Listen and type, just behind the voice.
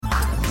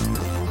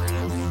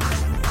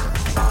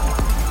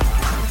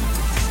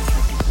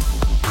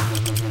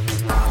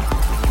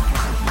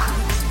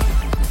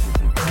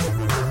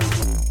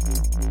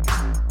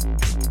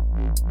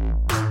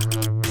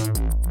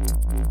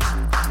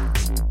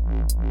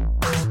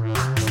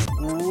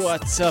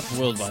What's up,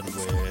 World Wide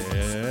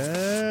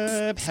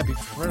Web? Happy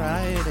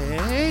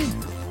Friday.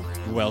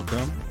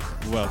 Welcome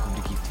to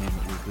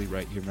Geektainment Weekly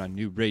right here on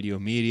New Radio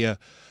Media.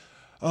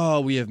 Oh,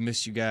 we have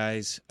missed you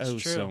guys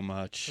so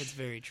much. It's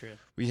very true.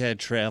 We had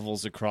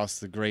travels across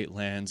the great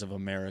lands of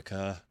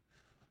America.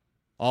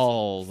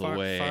 All the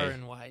way. Far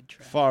and wide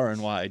travels. Far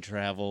and wide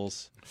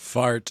travels.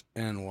 Fart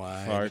and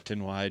wide. Fart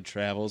and wide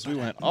travels. We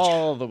went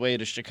all the way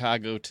to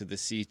Chicago to the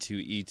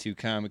C2E2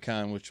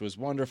 Comic-Con, which was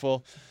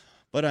wonderful.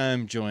 But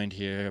I'm joined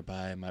here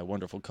by my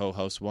wonderful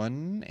co-host,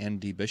 one,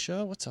 Andy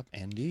Bishop. What's up,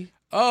 Andy?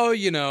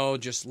 Oh,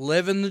 just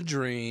living the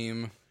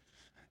dream.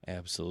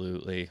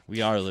 Absolutely.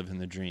 We are living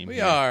the dream. We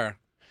here. are.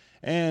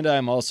 And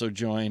I'm also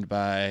joined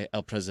by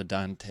El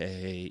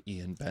Presidente,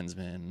 Ian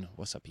Bensman.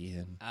 What's up,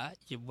 Ian?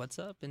 What's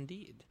up,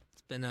 indeed.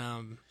 It's been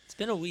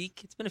a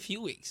week. It's been a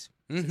few weeks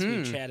since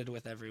we chatted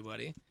with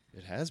everybody.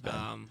 It has been.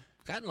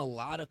 Gotten a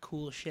lot of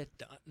cool shit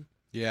done.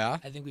 Yeah.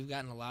 I think we've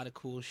gotten a lot of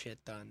cool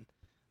shit done.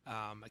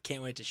 I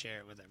can't wait to share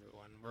it with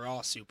everyone. We're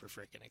all super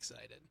freaking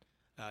excited.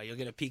 You'll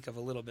get a peek of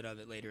a little bit of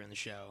it later in the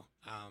show.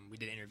 We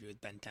did an interview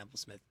with Ben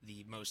Templesmith,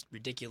 the most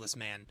ridiculous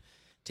man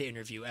to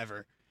interview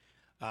ever.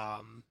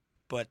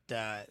 But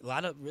a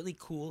lot of really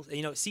cool,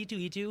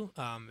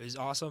 C2E2 is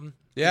awesome.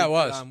 Yeah, it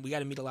was. We got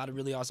to meet a lot of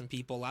really awesome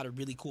people, a lot of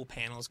really cool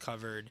panels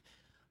covered.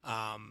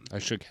 I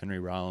shook Henry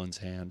Rollins'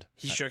 hand.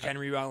 He shook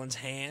Henry Rollins'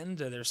 hand.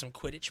 There's some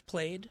Quidditch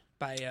played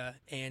by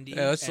Andy.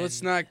 Yeah,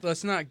 let's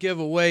not give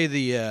away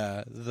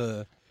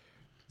the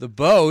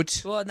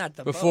boat. Well, not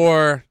the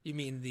before boat. You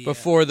mean the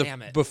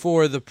damn it.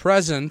 before the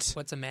present.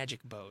 What's a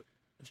magic boat?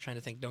 I was trying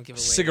to think. Don't give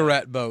away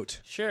cigarette boat.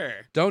 Sure.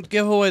 Don't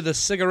give away the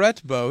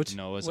cigarette boat.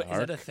 Noah's Is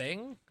Ark. that a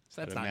thing?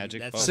 That's a not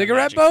magic that's boat? not a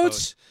Cigarette magic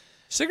boats?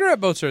 Cigarette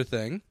boats are a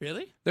thing.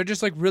 Really? They're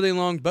just like really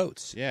long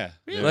boats. Yeah.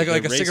 Really? Like a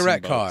racing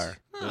cigarette boats. car.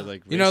 They're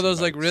like You know racing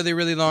those like boats. really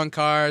really long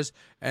cars,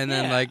 and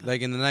then Yeah.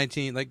 like in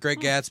the Great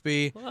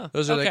Gatsby, Oh,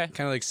 those are okay. like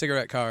kind of like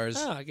cigarette cars.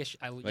 Oh, I guess you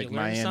Like learn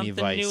Miami something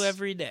Vice. new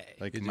every day.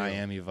 Like You do.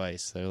 Miami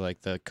Vice. They're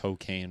like the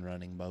cocaine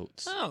running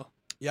boats. Oh.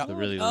 Yeah. The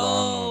really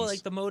long ones.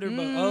 Like the motor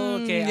boat.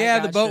 Oh, okay. Yeah, I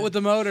the boat gotcha. with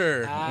the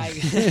motor.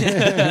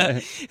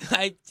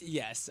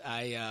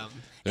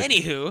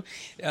 Anywho,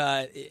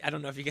 I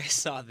don't know if you guys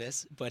saw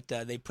this, but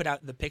they put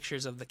out the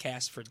pictures of the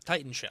cast for the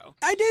Titan show.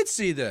 I did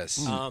see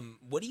this.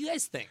 What do you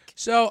guys think?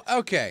 So,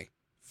 okay.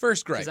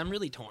 First gripe. Because I'm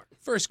really torn.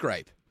 First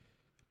gripe.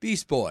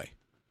 Beast Boy.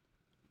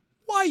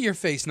 Why your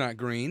face not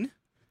green?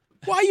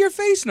 Why your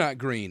face not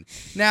green?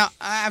 Now,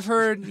 I've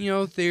heard,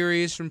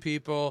 theories from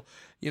people,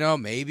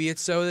 maybe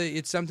it's so that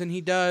it's something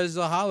he does,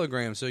 a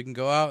hologram, so he can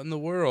go out in the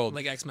world.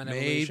 Like X-Men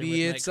Maybe Evolution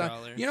with it's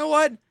Nightcrawler. you know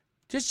what?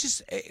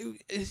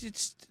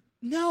 It's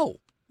no,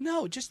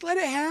 just let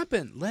it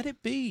happen. Let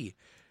it be.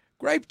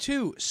 Gripe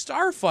 2,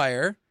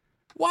 Starfire.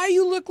 Why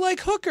you look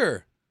like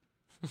Hooker?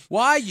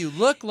 Why you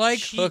look like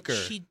Hooker?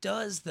 She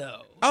does,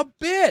 though. A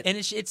bit. And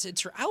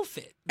it's her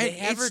outfit. They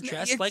have her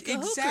dressed like a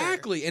hooker.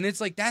 Exactly. And it's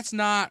like, that's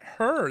not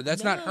her.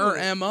 That's not her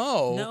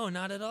M.O. No,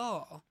 not at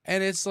all.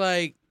 And it's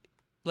like,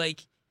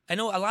 I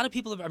know a lot of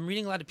people. I'm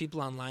reading a lot of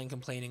people online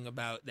complaining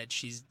about that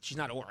she's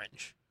not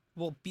orange.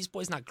 Well, Beast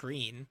Boy's not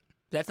green.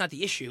 That's not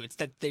the issue. It's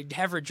that they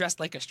have her dressed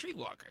like a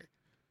streetwalker.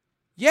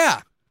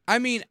 yeah. I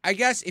mean, I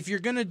guess if you're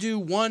going to do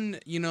one,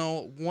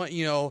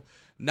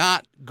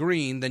 not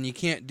green, then you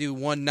can't do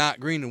one not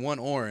green and one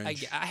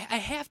orange. I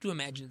have to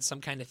imagine it's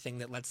some kind of thing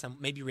that lets them.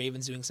 Maybe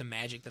Raven's doing some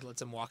magic that lets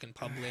them walk in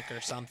public or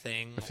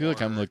something. I feel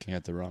like I'm looking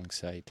at the wrong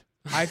site.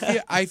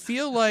 I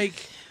feel like,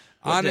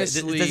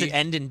 honestly. Does it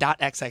end in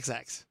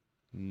 .xxx?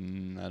 I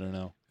don't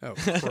know. Oh, I'm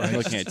Christ.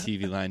 looking at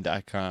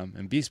TVline.com,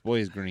 and Beast Boy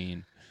is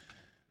green.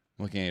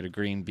 I'm looking at a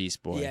green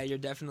Beast Boy. Yeah, you're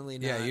definitely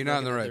not. Yeah, you're not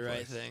in the looking right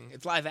at place. thing.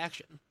 It's live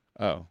action.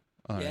 Oh,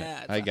 all right.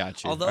 Yeah, I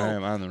got you. although- I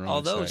am on the wrong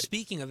Although, site.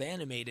 speaking of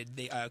animated,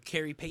 they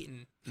Carrie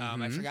Payton,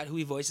 I forgot who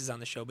he voices on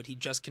the show, but he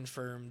just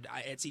confirmed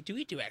at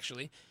C2E2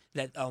 actually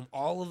that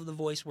all of the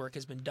voice work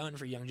has been done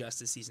for Young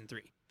Justice season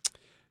 3,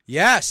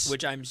 Yes.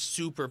 which I'm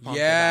super pumped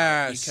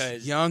Yes, about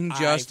because Young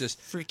Justice.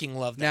 I freaking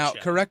love that Now, show.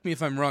 correct me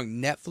if I'm wrong.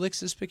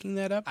 Netflix is picking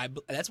that up?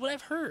 That's what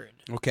I've heard,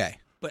 Okay.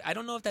 but I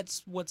don't know if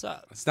that's what's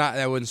up. It's not.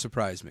 That wouldn't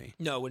surprise me.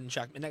 No, it wouldn't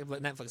shock me.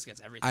 Netflix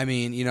gets everything. I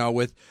mean,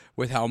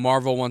 with how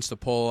Marvel wants to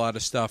pull a lot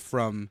of stuff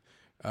from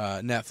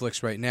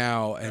Netflix right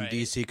now, and Right.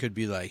 DC could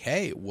be like,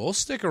 hey, we'll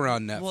stick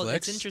around Netflix. Well,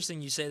 it's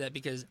interesting you say that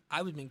because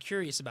I would have been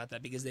curious about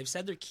that because they've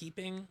said they're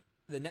keeping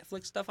the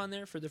Netflix stuff on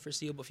there for the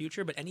foreseeable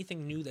future, but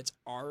anything new that's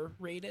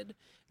R-rated,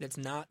 that's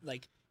not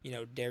like,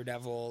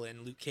 Daredevil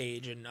and Luke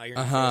Cage and Iron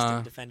Fist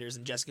and Defenders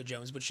and Jessica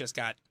Jones, which just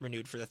got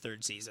renewed for the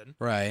 3rd season.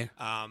 Right.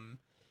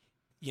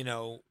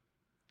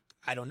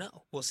 I don't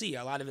know. We'll see.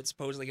 A lot of it's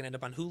supposedly going to end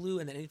up on Hulu,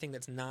 and then anything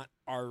that's not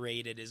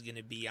R-rated is going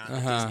to be on the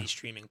Disney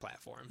streaming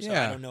platform. So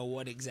Yeah. I don't know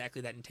what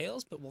exactly that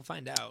entails, but we'll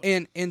find out.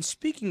 And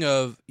speaking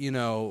of,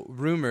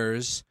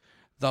 rumors,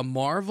 the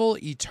Marvel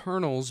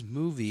Eternals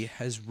movie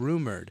has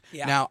rumored.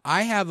 Yeah. Now,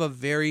 I have a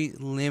very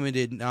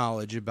limited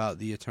knowledge about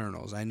the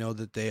Eternals. I know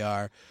that they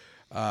are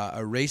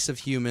a race of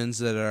humans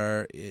that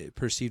are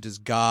perceived as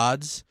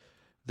gods.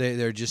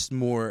 they're just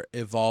more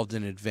evolved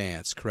in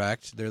advance,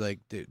 correct? They're like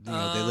they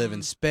live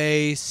in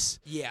space.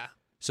 Yeah.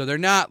 So they're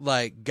not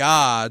like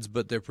gods,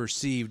 but they're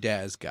perceived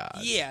as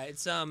gods. Yeah,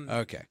 it's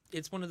Okay.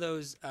 it's one of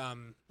those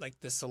like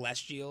the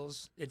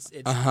Celestials. It's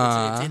in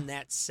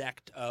that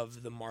sect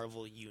of the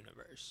Marvel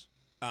universe.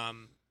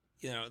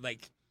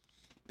 Like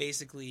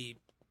basically,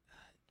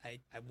 I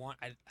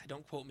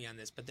don't quote me on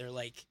this, but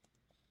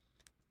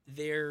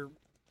they're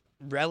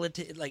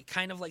relative, like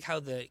kind of like how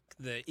the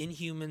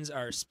Inhumans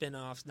are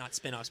spin-offs, not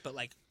spin-offs, but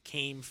like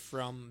came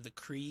from the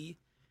Kree.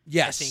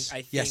 Yes.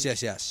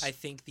 Yes. I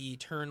think the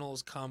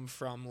Eternals come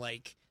from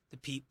like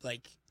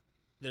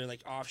they're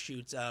like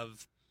offshoots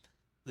of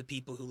the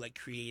people who like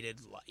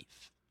created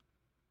life.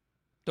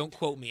 Don't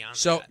quote me on that.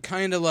 So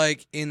kind of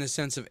like in the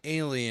sense of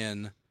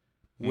Alien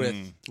with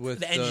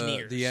the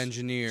engineers. The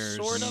engineers.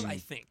 Sort of, I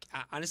think.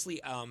 Honestly,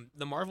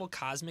 the Marvel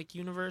Cosmic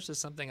Universe is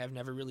something I've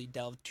never really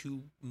delved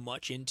too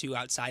much into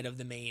outside of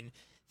the main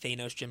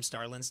Thanos, Jim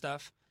Starlin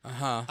stuff.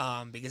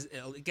 Because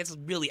it gets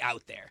really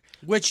out there.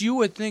 Which you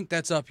would think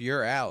that's up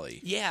your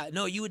alley. Yeah,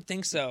 no, you would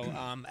think so.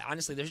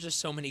 Honestly, there's just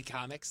so many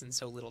comics and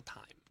so little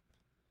time.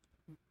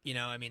 You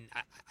know, I mean,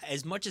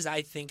 as much as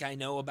I think I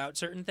know about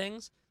certain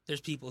things,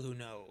 there's people who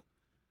know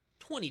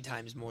 20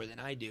 times more than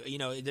I do. You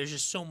know, there's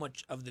just so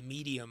much of the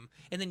medium.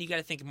 And then you got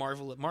to think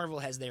Marvel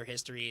has their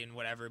history and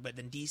whatever, but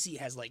then DC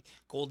has like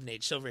Golden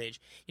Age, Silver Age,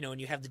 you know, and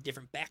you have the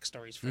different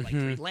backstories for like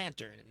Green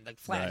Lantern and like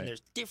Flash. Right. And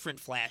there's different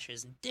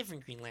Flashes and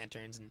different Green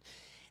Lanterns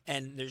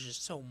and there's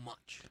just so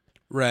much.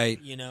 Right.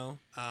 You know,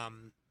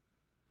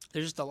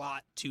 there's just a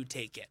lot to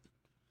take in.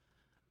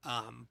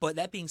 But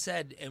that being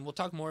said, and we'll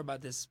talk more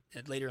about this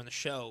later in the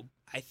show,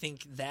 I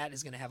think that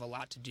is going to have a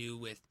lot to do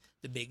with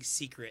the big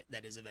secret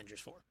that is Avengers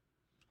 4.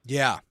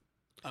 Yeah.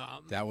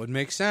 That would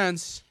make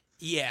sense.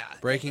 Yeah.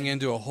 Breaking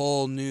into a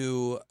whole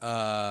new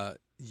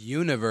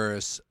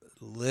universe,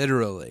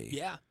 literally.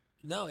 Yeah.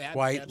 No,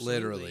 Quite absolutely.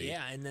 literally.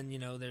 Yeah, and then, you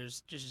know,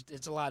 there's just,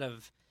 it's a lot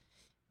of,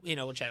 you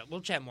know,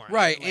 we'll chat more.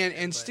 Right, on it later,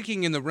 and but-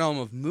 sticking in the realm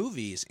of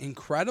movies,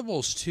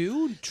 Incredibles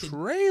 2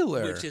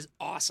 trailer. Which is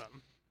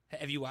awesome.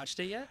 Have you watched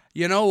it yet?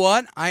 You know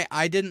what?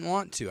 I didn't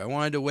want to. I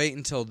wanted to wait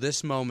until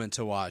this moment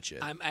to watch it.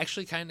 I'm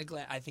actually kind of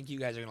glad. I think you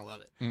guys are going to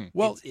love it.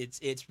 Well,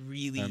 it's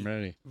really, I'm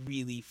ready.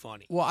 really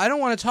funny. well, I don't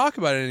want to talk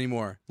about it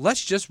anymore.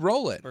 Let's just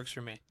roll it. Works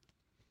for me.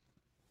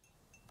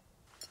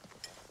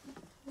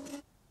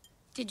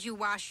 Did you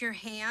wash your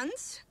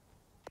hands?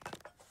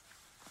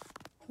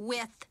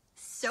 With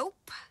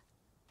soap?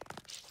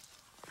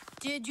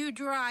 Did you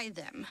dry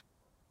them?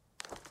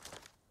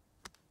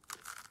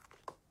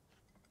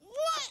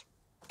 What?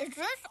 Is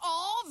this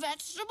all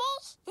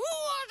vegetables? Who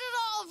ordered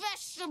all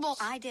vegetables?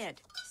 I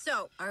did.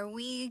 So, are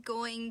we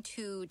going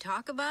to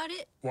talk about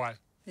it? What?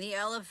 The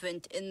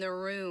elephant in the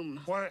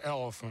room. What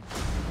elephant?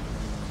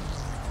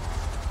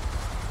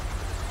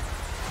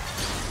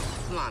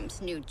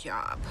 Mom's new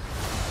job.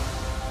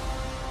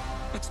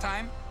 It's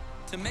time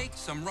to make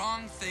some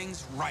wrong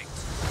things right.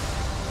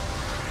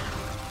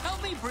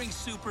 Help me bring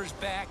supers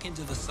back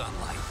into the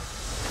sunlight.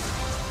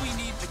 We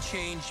need to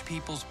change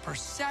people's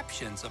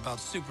perceptions about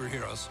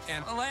superheroes,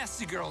 and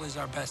Elastigirl is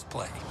our best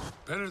play.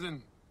 Better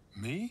than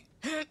me?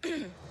 Whoa!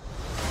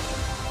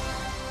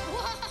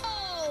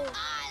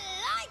 I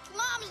like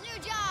Mom's new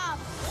job.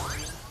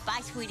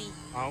 Bye, sweetie.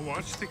 I'll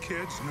watch the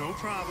kids, no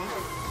problem.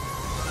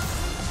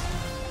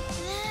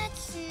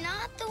 That's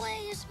not the way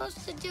you're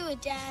supposed to do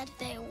it, Dad.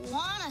 They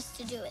want us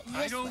to do it this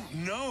I don't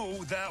way.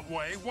 know that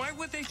way. Why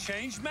would they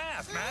change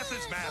math? Math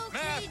is math. Okay,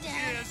 Math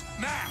Dad. is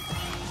math.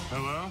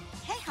 Hello?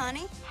 Hey,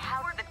 honey.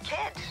 How are the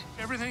kids?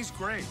 Everything's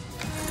great.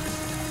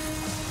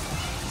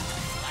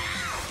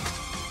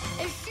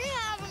 Is she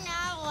having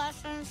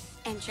adolescence?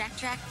 And Jack?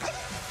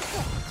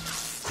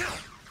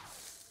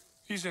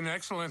 He's in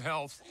excellent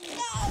health.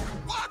 Whoa,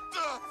 what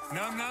the?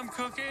 Num num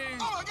cookie.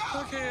 Oh, my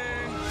God. Cookie.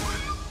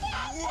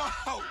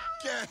 Wow,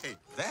 gay.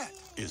 That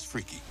is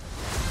freaky.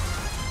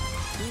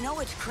 You know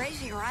it's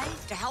crazy, right?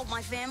 To help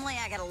my family,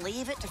 I gotta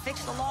leave it. To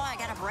fix the law, I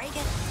gotta break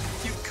it.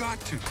 You've got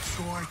to,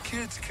 so our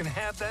kids can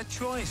have that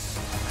choice.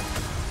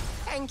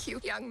 Thank you,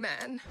 young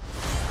man.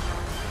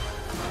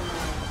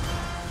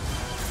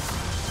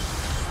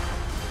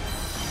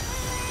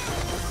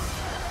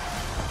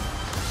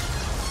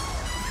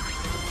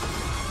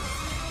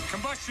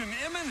 Combustion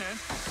imminent?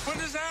 What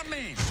does that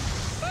mean?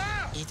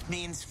 Ah! It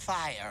means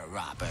fire,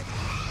 Robert.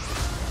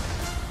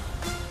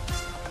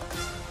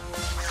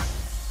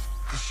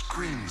 The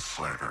Screen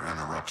Slater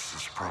interrupts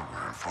this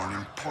program for an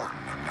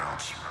important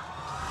announcement.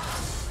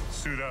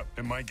 Suit up.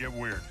 It might get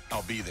weird.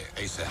 I'll be there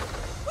ASAP.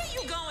 Where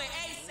you going,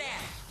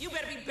 ASAP? You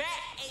better be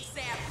back,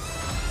 ASAP.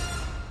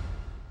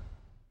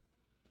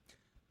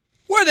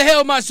 Where the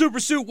hell is my super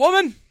suit,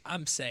 woman?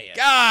 I'm saying.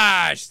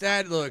 Gosh,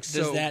 that looks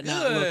Does so that good.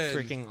 not look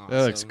freaking awesome?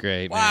 That looks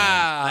great, man.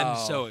 Wow.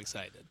 I'm so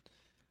excited.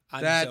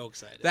 I'm so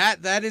excited.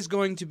 That is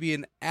going to be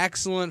an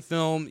excellent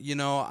film. You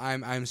know,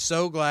 I'm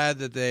so glad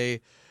that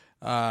they,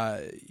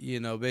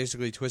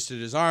 basically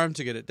twisted his arm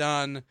to get it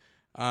done.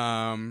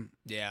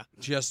 Yeah.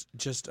 Just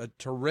a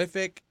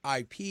terrific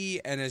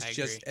IP, and it's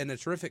a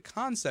terrific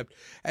concept,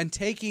 and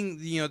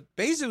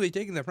basically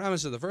taking the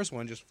premise of the first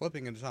one, just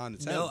flipping it on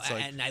its head. No, It's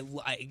like, and I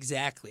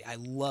exactly, I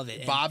love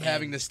it. Bob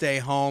having to stay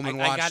home and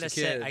watch the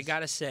kids. I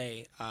gotta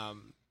say,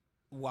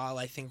 while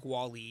I think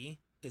WALL-E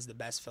is the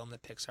best film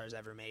that Pixar's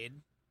ever made,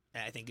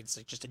 and I think it's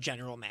like just a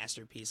general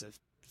masterpiece of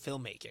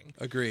filmmaking.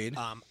 Agreed.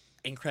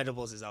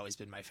 Incredibles has always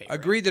been my favorite.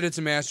 Agreed that it's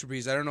a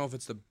masterpiece. I don't know if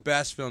it's the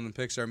best film that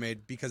Pixar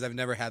made because I've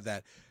never had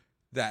that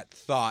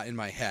thought in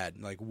my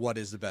head. Like, what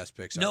is the best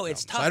Pixar film? No,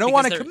 it's tough. So I don't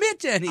want to commit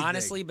to anything.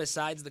 Honestly,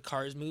 besides the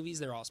Cars movies,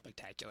 they're all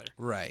spectacular.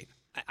 Right.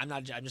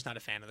 I'm just not a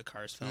fan of the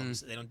Cars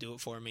films. They don't do it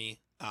for me.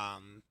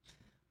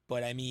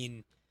 But I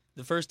mean,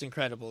 the first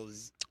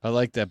Incredibles. I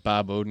like that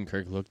Bob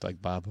Odenkirk looked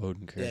like Bob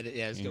Odenkirk.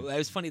 Yeah, it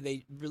was funny.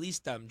 They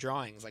released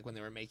drawings like when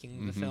they were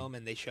making the film,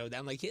 and they showed that.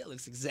 I'm like, yeah, it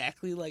looks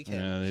exactly like him.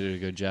 Yeah, they did a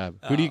good job.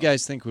 Who do you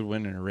guys think would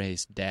win in a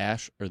race,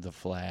 Dash or the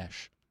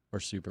Flash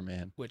or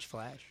Superman? Which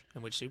Flash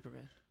and which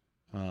Superman?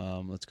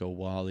 Let's go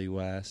Wally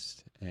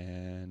West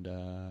and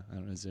I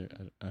don't know. Is there?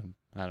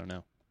 I don't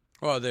know.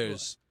 Well,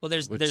 there's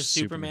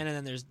Superman, and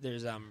then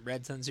there's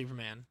Red Sun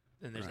Superman.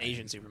 Then there's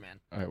Asian Superman.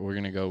 All right, we're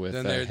gonna go with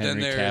Henry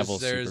Cavill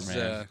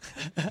Superman.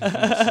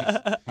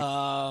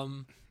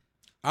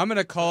 I'm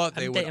gonna call it.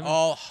 They would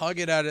all hug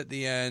it out at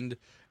the end,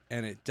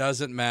 and it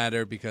doesn't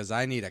matter because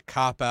I need a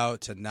cop out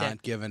to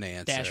not give an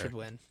answer. Dash would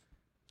win.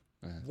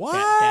 What?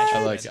 Dash I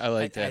would like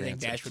win. that I think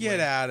answer. Dash would Get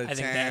win. out of I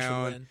think Dash would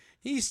town. win.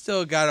 He's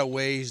still got a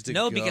ways to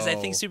go. No, because I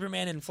think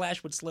Superman and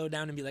Flash would slow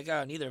down and be like,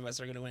 oh, neither of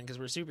us are going to win because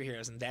we're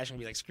superheroes. And Dash would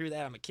be like, screw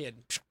that, I'm a kid.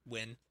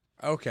 Win.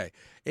 Okay.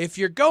 If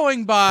you're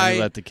going by...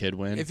 let the kid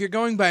win. If you're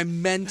going by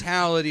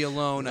mentality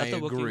alone, I Let the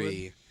Wookiee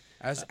agree.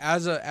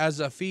 As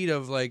a feat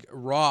of like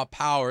raw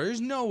power, there's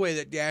no way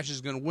that Dash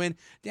is going to win.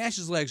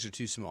 Dash's legs are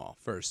too small,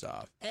 first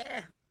off.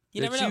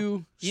 You They're never know.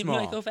 too You small.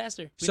 might go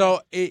faster.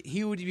 So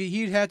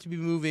he'd have to be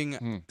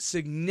moving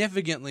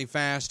significantly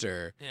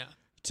faster Yeah.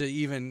 to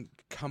even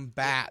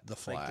combat the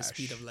Flash. Like the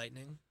speed of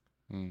lightning.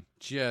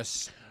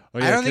 Just... Oh,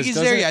 yeah, I don't think he's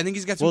there yet. I think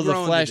he's got some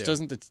growing the Flash to do.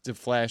 doesn't the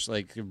Flash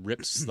like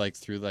rips like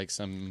through like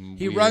some.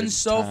 He weird runs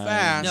so time.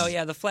 fast. No,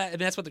 yeah, the Flash. I mean,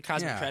 that's what the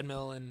cosmic Yeah.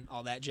 treadmill and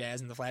all that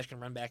jazz, and the Flash can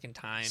run back in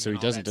time. So and he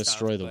all doesn't that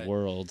destroy stuff, the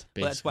world.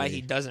 But that's why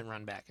he basically. doesn't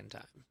run back in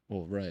time.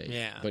 Well, right.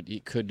 Yeah. But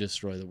he could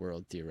destroy the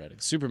world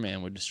theoretically.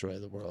 Superman would destroy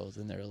the world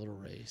in their little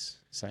race,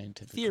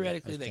 scientifically.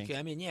 Theoretically, I they think. could.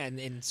 I mean, yeah,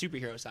 in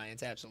superhero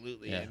science,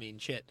 absolutely. Yeah. I mean,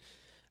 shit.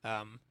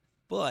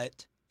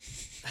 But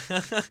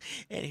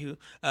anywho,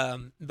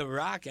 The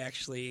Rock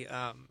actually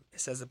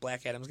says that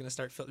Black Adam's going to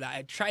start.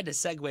 I tried to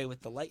segue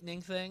with the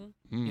lightning thing,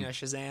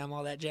 Shazam,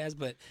 all that jazz,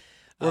 but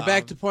We're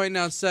back to pointing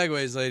out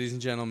segues, ladies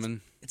and gentlemen.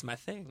 it's my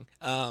thing.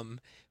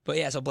 But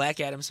yeah, so Black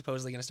Adam's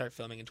supposedly going to start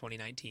filming in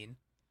 2019.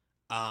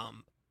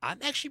 I'm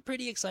actually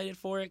pretty excited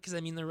for it because I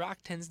mean, The Rock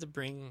tends to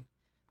bring.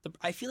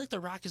 I feel like The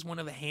Rock is one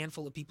of a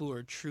handful of people who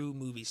are true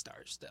movie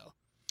stars still.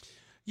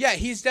 Yeah,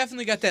 he's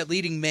definitely got that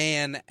leading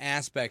man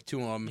aspect to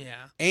him.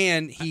 Yeah.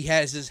 And he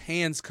has his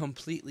hands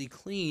completely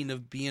clean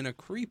of being a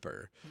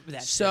creeper.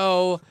 That's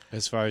so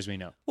as far as we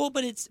know. Well,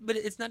 but it's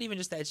not even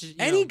just that. It's just,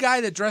 any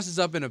guy that dresses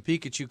up in a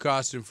Pikachu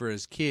costume for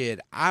his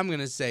kid, I'm going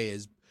to say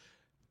is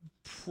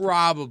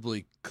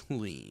probably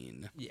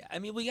clean. Yeah, I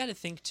mean, we got to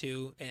think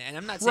too, and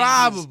I'm not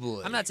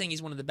Probably. I'm not saying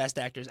he's one of the best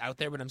actors out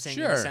there, but I'm saying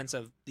in Sure. the sense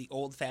of the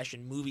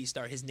old-fashioned movie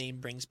star, his name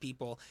brings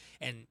people,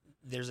 and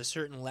there's a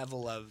certain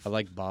level of. I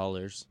like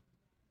Ballers.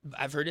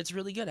 I've heard it's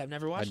really good. I've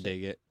never I watched it.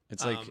 dig it.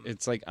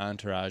 It's like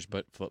Entourage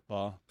but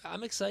football.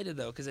 I'm excited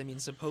though, because I mean,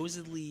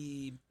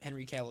 supposedly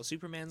Henry Cavill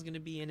Superman's going to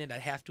be in it. I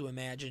have to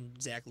imagine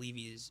Zach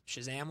Levi's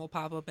Shazam will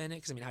pop up in it,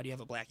 because I mean, how do you have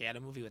a Black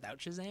Adam movie without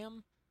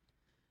Shazam?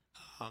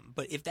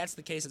 But if that's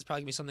the case, it's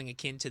probably gonna be something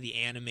akin to the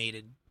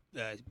animated,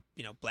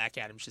 Black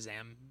Adam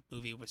Shazam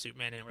movie with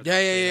Superman in it.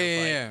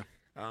 Yeah.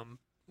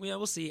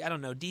 We'll see. I don't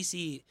know.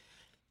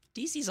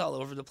 DC's all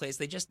over the place.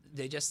 They just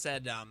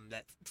said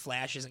that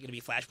Flash isn't gonna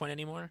be Flashpoint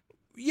anymore.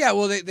 Yeah,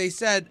 well, they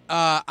said,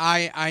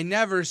 I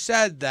never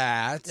said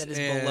that. That is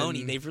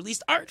baloney. They've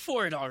released art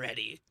for it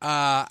already.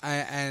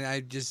 And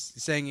I'm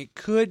just saying it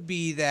could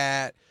be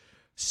that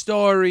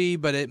story,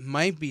 but it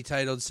might be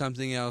titled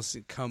something else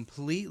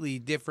completely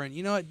different.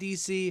 You know what,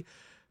 DC?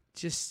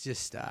 Just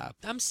stop.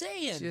 I'm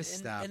saying. Just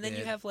stop And then it.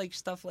 you have like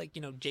stuff like,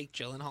 Jake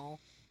Gyllenhaal.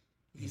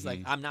 He's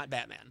like, I'm not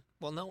Batman.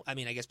 Well, no, I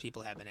mean, I guess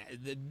people have been.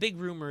 The big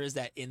rumor is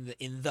that in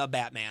the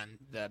Batman,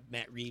 the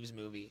Matt Reeves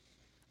movie,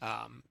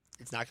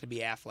 it's not going to be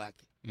Affleck.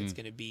 It's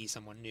going to be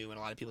someone new, and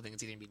a lot of people think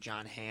it's either going to be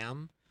John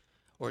Hamm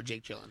or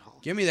Jake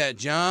Gyllenhaal. Give me that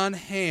John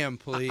Ham,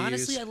 please.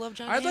 Honestly, I love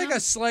John I'd Hamm. like a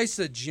slice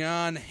of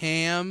John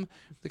Ham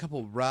with a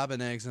couple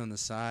robin eggs on the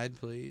side,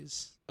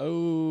 please.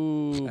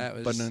 Oh,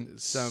 That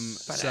was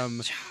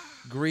some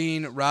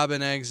green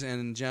robin eggs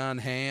and John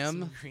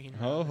Ham. Green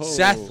Oh.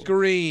 Seth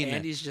Green.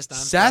 Andy's just on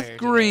Seth fire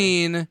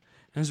Green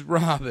as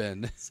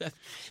Robin.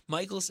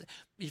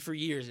 For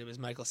years, it was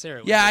Michael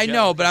Cera. Yeah, I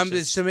know, but It's I'm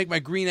just to make my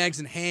green eggs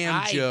and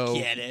ham I joke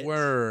get it.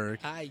 work.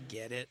 I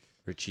get it.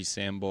 Richie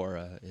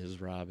Sambora is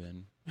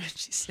Robin.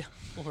 Richie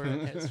Sambora. Moore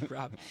as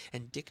Rob,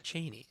 and Dick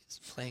Cheney is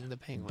playing the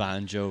Penguin.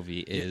 Bon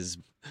Jovi is.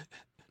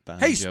 Bon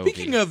Hey, Jovi.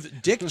 speaking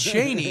of Dick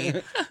Cheney,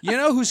 you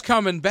know who's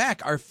coming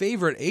back? Our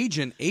favorite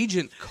agent,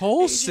 Agent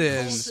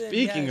Coulson.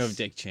 Speaking of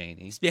Dick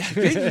Cheney. Yeah,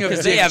 Speaking of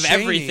because they Dick have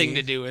Cheney. everything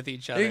to do with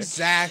each other.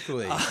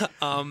 Exactly.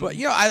 But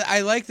you know,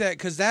 I like that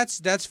because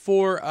that's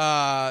for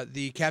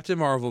the Captain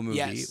Marvel movie,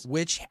 Yes.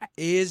 which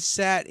is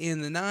set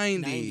in the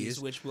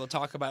 90s, which we'll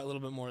talk about a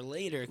little bit more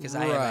later because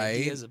I have Right.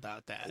 ideas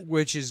about that.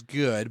 which is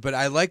good. But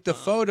I like the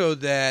photo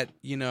that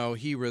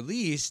he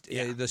released,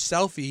 the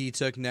selfie he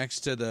took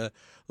next to the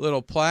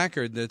little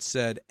placard that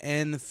said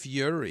 "N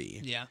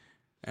Fury." Yeah.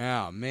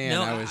 Oh man,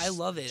 No, I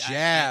love it.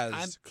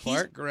 Jazzed.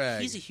 Clark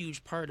Gregg. He's a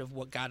huge part of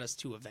what got us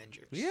to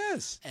Avengers.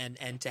 Yes. And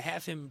to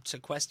have him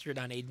sequestered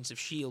on Agents of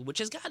S.H.I.E.L.D., which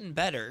has gotten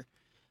better,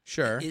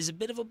 Sure. is a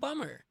bit of a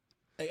bummer.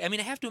 I mean,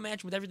 I have to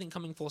imagine with everything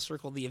coming full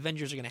circle, the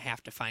Avengers are going to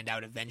have to find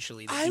out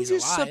eventually that I'm he's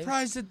just alive.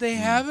 surprised that they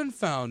haven't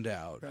found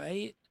out.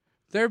 Right?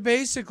 They're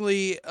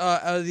basically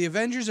the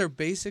Avengers are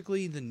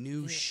basically the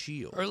new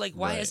Shield. Or like,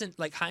 why isn't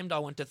like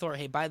Heimdall went to Thor?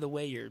 Hey, by the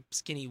way, your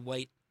skinny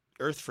white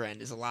Earth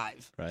friend is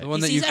alive. Right. The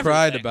one He that you sees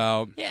cried everything.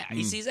 about. Yeah,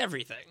 he sees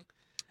everything.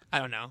 I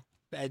don't know.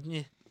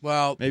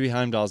 Well, Maybe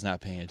Heimdall's not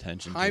paying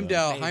attention. to him. Maybe.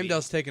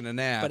 Heimdall's taking a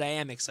nap. But I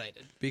am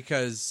excited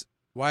because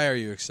why are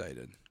you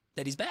excited?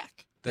 that he's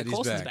back. That he's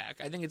Coulson's back.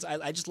 back. I think it's.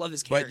 I just love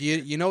his character. But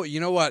you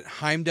know what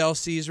Heimdall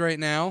sees right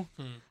now?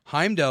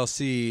 Heimdall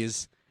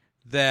sees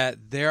that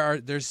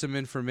there's some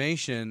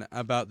information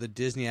about the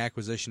Disney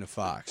acquisition of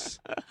Fox.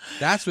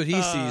 That's what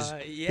he sees.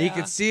 He yeah.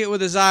 could see it with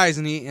his eyes,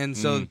 and he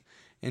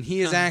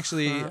is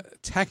actually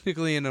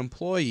technically an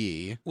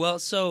employee. Well,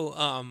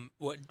 so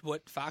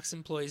what Fox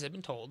employees have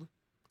been told,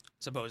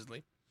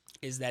 supposedly,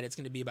 is that it's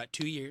going to be about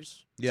 2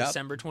 years. Yep.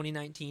 December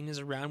 2019 is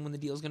around when the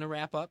deal's going to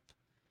wrap up.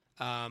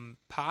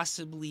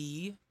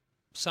 Possibly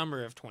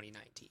summer of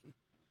 2019.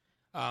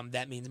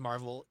 That means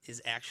Marvel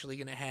is actually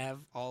going to have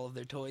all of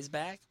their toys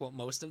back. Well,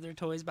 most of their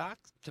toys back.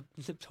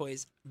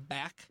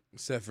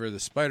 Except for the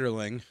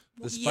Spiderling,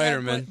 the Yeah,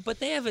 Spider-Man. but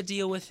they have a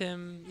deal with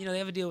him. They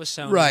have a deal with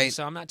Sony, Right.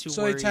 So I'm not too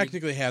So worried. they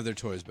technically have their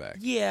toys back.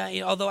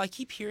 Yeah, although I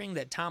keep hearing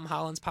that Tom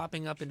Holland's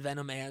popping up in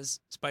Venom as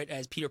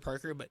Peter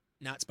Parker, but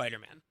not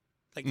Spider-Man.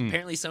 Like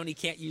apparently Sony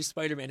can't use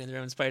Spider-Man in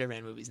their own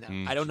Spider-Man movies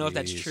now. I don't know if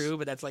that's jeez. true,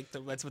 but that's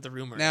that's what the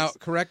rumor Now, is.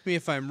 correct me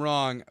if I'm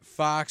wrong.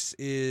 Fox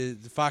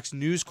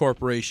News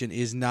Corporation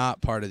is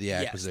not part of the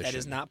acquisition. Yes, that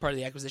is not part of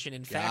the acquisition.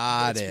 In fact,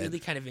 Got it's it. really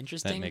kind of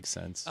interesting. That makes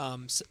sense.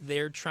 So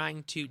they're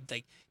trying to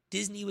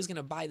Disney was going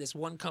to buy this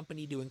one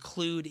company to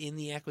include in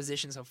the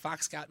acquisition, so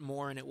Fox got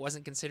more, and it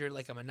wasn't considered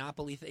like a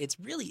monopoly. It's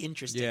really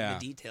interesting, Yeah.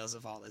 the details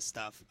of all this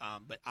stuff.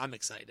 But I'm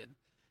excited.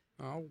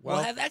 Oh, We'll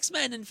have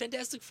X-Men and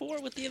Fantastic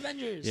Four with the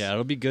Avengers. Yeah,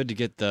 it'll be good to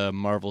get the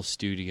Marvel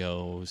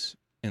Studios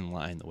in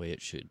line the way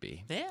it should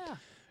be. Yeah.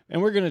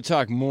 And we're going to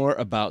talk more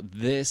about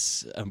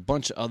this, a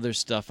bunch of other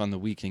stuff on the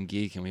Weekend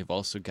Geek, and we've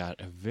also got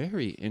a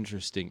very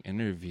interesting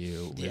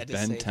interview Yeah, with to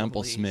Ben say the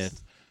Temple least.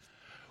 Smith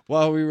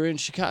while we were in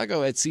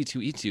Chicago at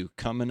C2E2,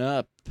 coming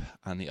up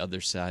on the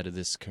other side of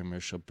this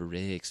commercial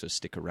break, so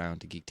stick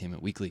around to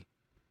Geektainment Weekly.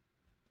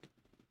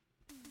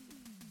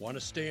 Want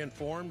to stay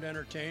informed,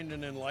 entertained,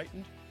 and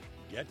enlightened?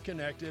 Get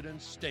connected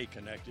and stay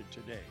connected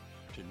today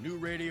to New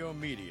Radio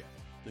Media.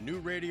 The New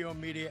Radio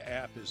Media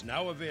app is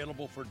now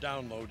available for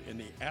download in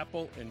the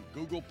Apple and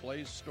Google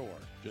Play Store.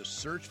 Just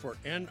search for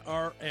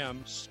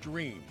NRM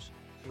Streams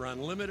for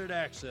unlimited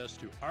access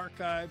to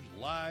archived,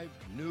 live,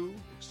 new,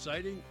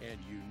 exciting, and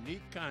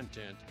unique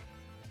content.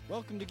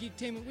 Welcome to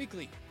Geektainment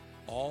Weekly.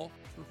 All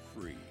for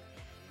free.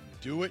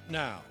 Do it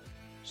now.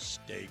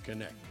 Stay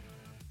connected.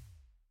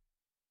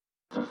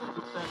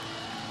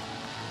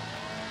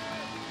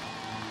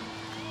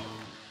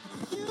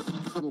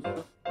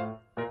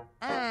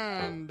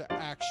 And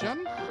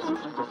action.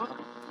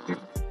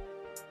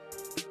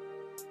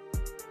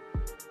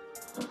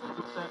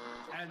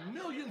 And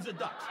millions of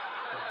ducks.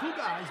 The two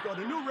guys go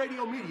to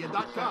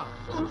newradiomedia.com.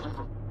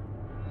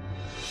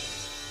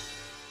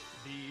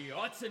 The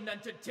Arts and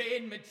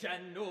Entertainment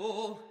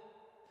Channel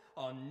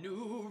on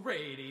New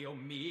Radio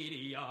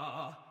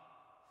Media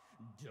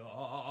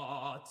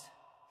 .com.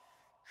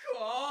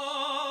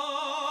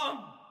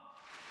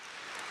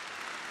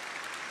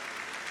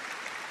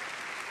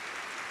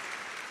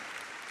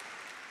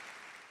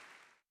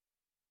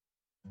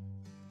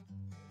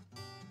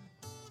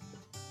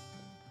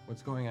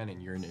 What's going on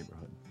in your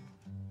neighborhood?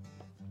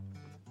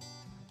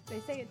 They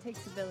say it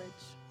takes a village.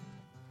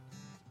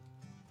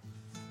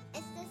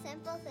 It's the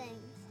simple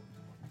things.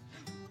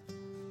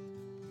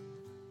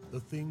 The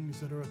things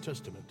that are a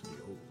testament to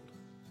the old.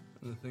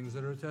 The things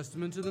that are a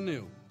testament to the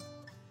new.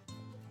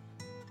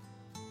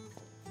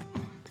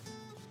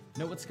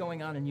 Know what's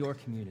going on in your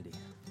community.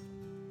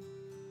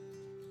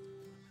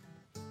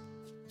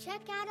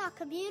 Check out our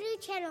community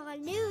channel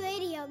on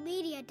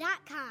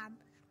newradiomedia.com.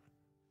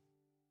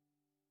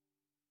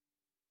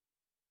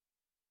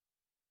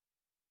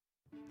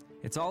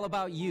 It's all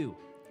about you,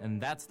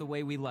 and that's the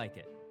way we like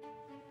it.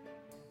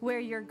 Where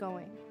you're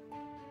going.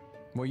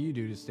 What you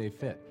do to stay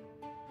fit.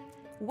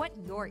 What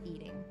you're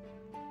eating.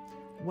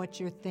 What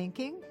you're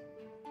thinking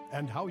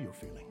and how you're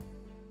feeling.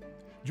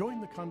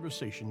 Join the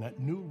conversation at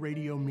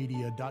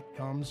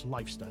newradiomedia.com's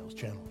Lifestyles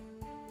channel.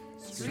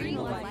 Stream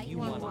the life you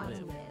want to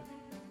live.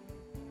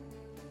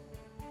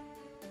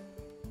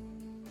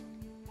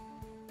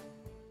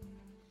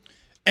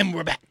 And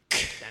we're back.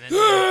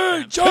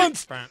 Hey, John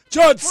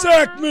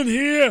Sackman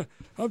here.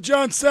 I'm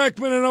John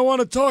Sackman, and I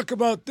want to talk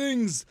about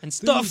things and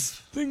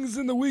stuff. Things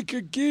in the Week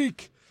of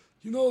Geek.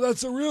 You know,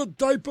 that's a real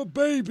diaper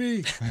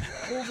baby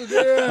over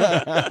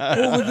there.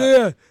 Over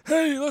there.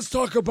 Hey, let's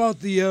talk about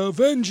the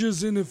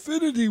Avengers in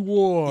Infinity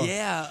War.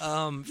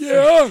 Yeah.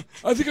 Yeah,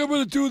 I think I'm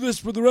going to do this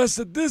for the rest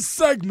of this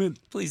segment.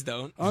 Please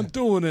don't. I'm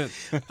doing it.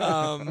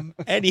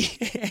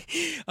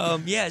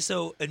 Yeah,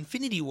 so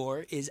Infinity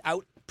War is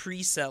out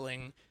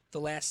pre-selling the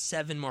last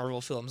 7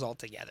 Marvel films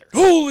altogether.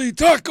 Holy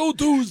Taco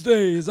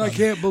Tuesdays! I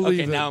can't believe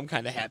it. Okay, now I'm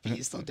kind of happy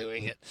he's still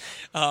doing it.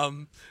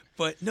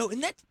 But no, isn't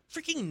that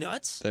freaking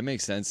nuts? That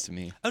makes sense to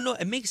me. Oh no,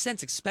 it makes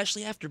sense,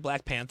 especially after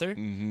Black Panther,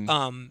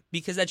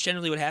 because that's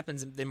generally what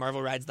happens. Then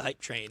Marvel rides the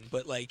hype train,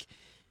 but like,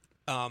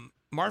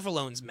 Marvel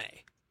owns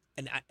May,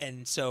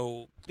 and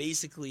so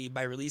basically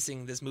by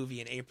releasing this movie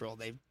in April,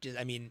 they've just,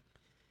 I mean,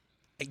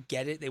 I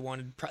get it. They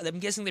wanted, I'm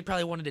guessing they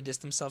probably wanted to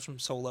distance themselves from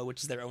Solo,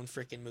 which is their own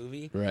freaking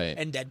movie, right?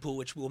 And Deadpool,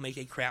 which will make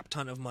a crap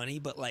ton of money,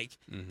 but like,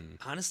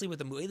 honestly, with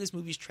the way this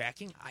movie's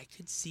tracking, I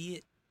could see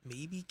it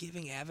maybe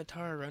giving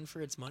Avatar a run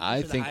for its money.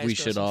 I for the think we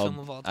highest should grossing all. film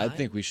of all time. I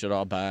think we should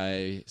all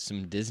buy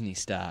some Disney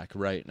stock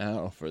right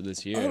now for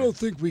this year. I don't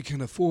think we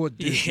can afford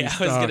Disney I was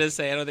stock. gonna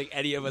say I don't think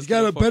any of us You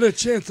got a better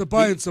chance of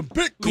buying some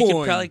Bitcoin. We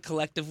could probably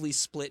collectively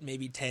split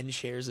maybe 10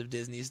 shares of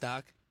Disney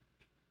stock.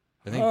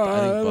 I think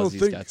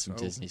Buzzy's got some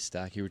Disney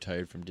stock. He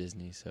retired from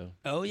Disney, so.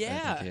 Oh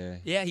yeah, I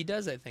think, yeah, he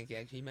does. I think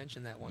actually he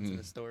mentioned that once in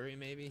the story.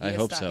 Maybe I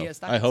hope so.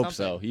 I hope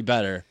so. He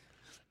better.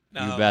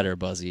 You better,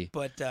 Buzzy.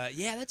 But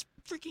yeah, that's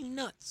freaking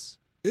nuts.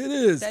 It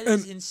is. That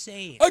is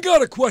insane. I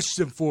got a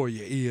question for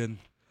you, Ian.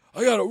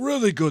 I got a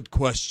really good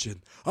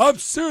question. I'm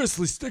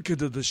seriously sticking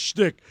to the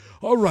shtick.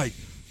 All right,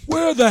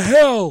 where the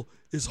hell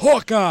is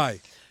Hawkeye?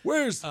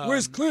 Where's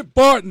Clint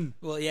Barton?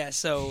 Well, yeah.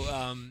 So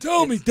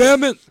tell me,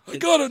 damn it! I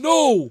gotta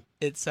know.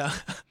 It's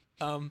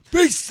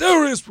be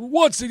serious for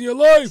once in your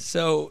life.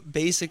 So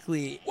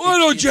basically, why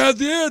don't you have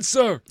the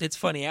answer? It's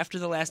funny. After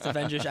the last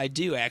Avengers, I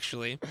do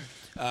actually.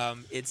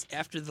 It's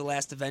after the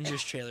last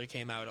Avengers trailer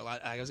came out.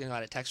 I was getting a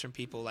lot of texts from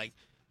people like,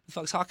 "The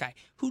fuck's Hawkeye?"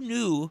 Who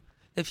knew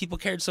that people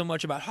cared so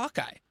much about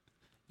Hawkeye?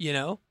 You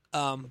know.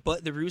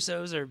 But the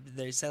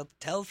Russos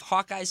tell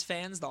Hawkeye's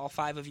fans, all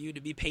 5 of you, to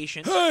be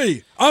patient.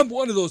 Hey, I'm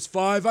one of those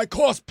 5. I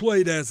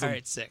cosplayed as him. All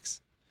right,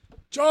 6.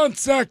 John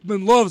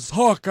Sackman loves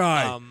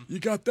Hawkeye. You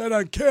got that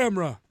on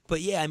camera.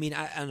 But yeah, I mean,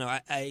 I don't know.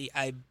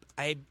 I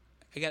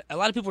got a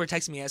lot of people were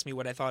texting me, asking me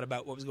what I thought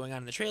about what was going on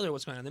in the trailer,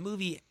 what's going on in the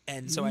movie,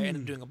 and so I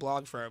ended up doing a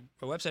blog for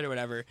a website or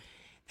whatever,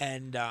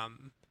 and I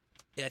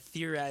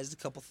theorized a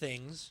couple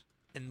things.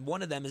 And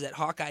one of them is that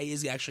Hawkeye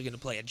is actually going to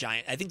play a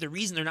giant. I think the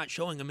reason they're not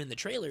showing him in the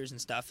trailers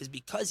and stuff is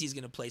because he's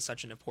going to play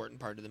such an important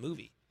part of the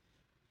movie.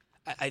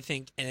 I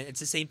think, and it's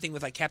the same thing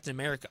with like Captain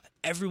America.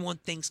 Everyone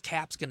thinks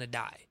Cap's going to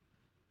die.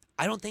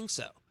 I don't think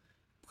so.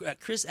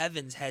 Chris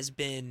Evans has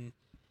been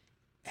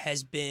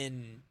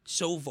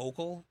so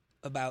vocal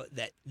about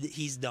that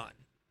he's done.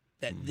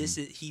 That this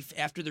is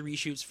after the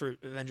reshoots for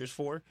Avengers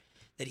 4,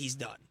 that he's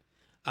done.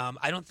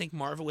 I don't think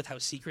Marvel, with how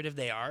secretive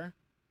they are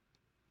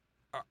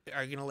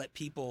going to let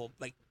people,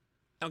 like,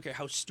 I don't care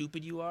how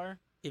stupid you are,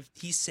 if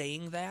he's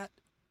saying that,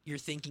 you're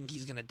thinking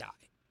he's going to die.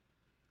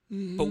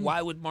 But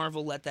why would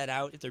Marvel let that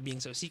out if they're being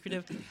so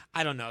secretive?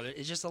 I don't know.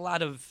 It's just a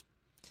lot of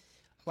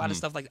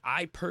stuff. Like,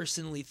 I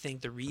personally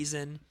think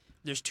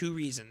there's 2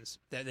 reasons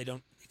that they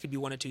don't, it could be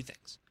one of 2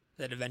 things.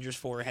 That Avengers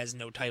 4 has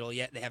no title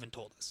yet, they haven't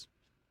told us.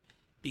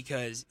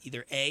 Because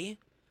either A,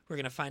 we're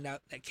going to find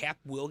out that Cap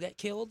will get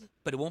killed,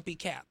 but it won't be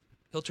Cap.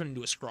 He'll turn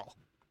into a Skrull.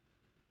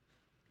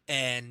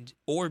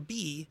 Or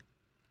B,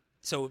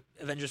 so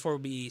Avengers 4 will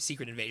be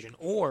Secret Invasion,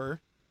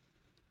 or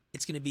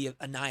it's going to be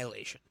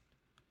Annihilation.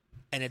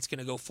 And it's going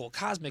to go full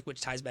cosmic,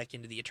 which ties back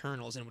into the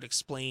Eternals and would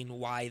explain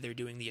why they're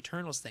doing the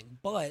Eternals thing.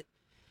 But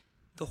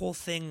the whole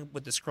thing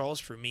with the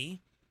Skrulls for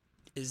me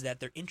is that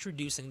they're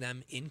introducing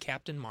them in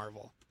Captain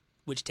Marvel,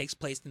 which takes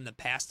place in the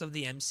past of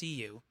the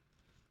MCU,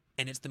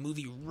 and it's the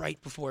movie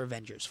right before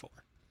Avengers 4.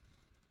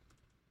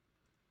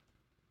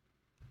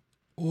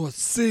 Or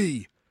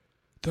C,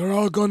 they're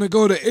all going to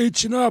go to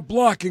H&R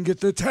Block and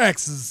get their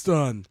taxes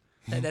done.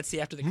 That's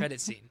the after the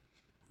credits scene.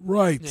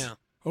 Right. Yeah.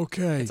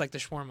 Okay. It's like the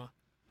shawarma.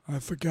 I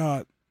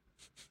forgot.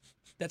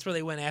 That's where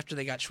they went after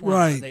they got shawarma.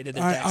 Right. They did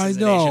their taxes I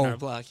know. at H&R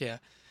Block, yeah.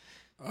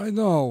 I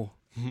know.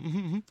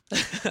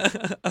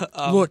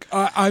 Look,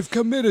 I've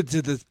committed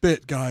to this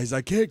bit, guys.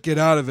 I can't get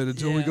out of it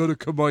until we go to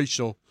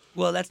commercial.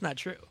 Well, that's not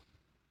true.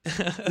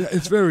 Yeah,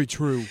 it's very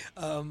true.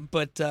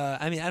 But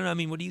I mean, I don't know. I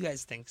mean, what do you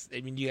guys think?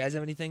 I mean, do you guys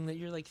have anything that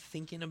you're like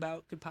thinking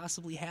about could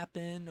possibly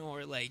happen,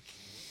 or like,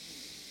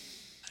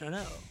 I don't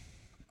know.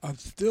 I'm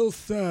still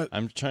set.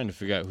 I'm trying to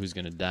figure out who's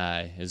gonna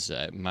die. Is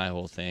my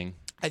whole thing.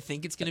 I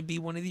think it's gonna be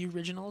one of the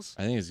originals.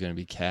 I think it's gonna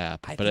be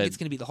Cap. I think it's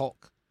gonna be the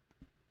Hulk.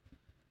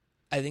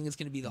 I think it's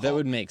going to be the That Hulk.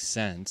 would make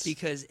sense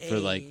Because for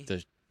like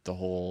the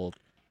whole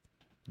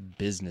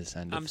business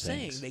end of I'm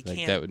saying things. they Like,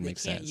 can't. that would they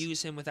make can't sense.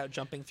 use him without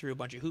jumping through a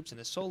bunch of hoops in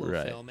a solo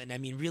Right. film. And I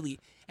mean, really,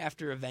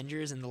 after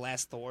Avengers and the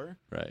last Thor,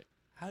 Right.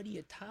 how do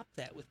you top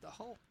that with the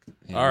Hulk?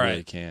 Yeah, All you right.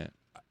 really can't.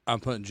 I'm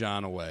putting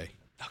John away.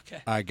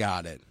 Okay. I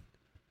got it.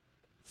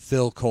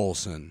 Phil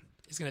Coulson.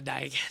 He's gonna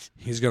die again.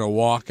 He's gonna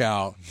walk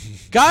out.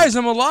 Guys,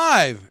 I'm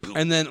alive.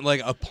 And then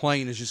like a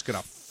plane is just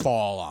gonna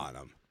fall on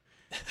him.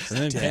 And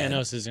then Dead.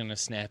 Thanos is gonna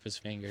snap his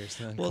fingers.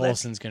 And then Well,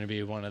 Coulson's gonna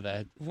be one of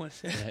that. What-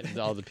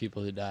 All the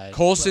people who died.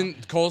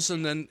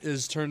 Coulson then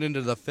is turned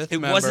into the fifth It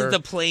member. wasn't the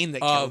plane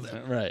that of,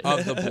 killed him. Right.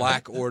 of the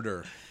Black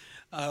Order.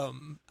 I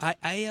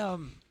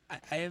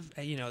have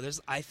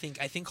I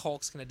think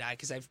Hulk's gonna die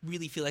because I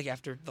really feel like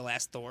after the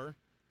last Thor,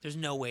 there's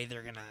no way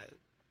they're gonna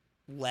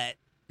let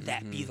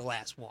that be the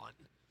last one.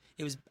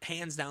 It was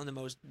hands down the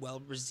most well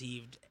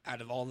received out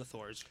of all the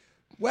Thors.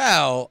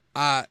 Well,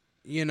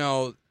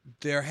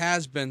 there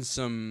has been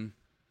some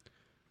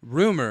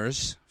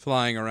rumors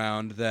flying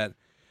around that,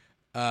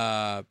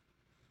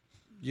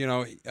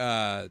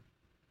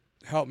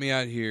 help me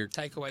out here.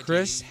 Taika Waititi,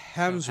 Chris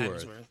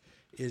Hemsworth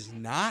is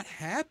not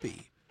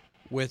happy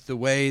with the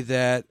way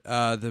that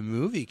the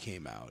movie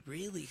came out.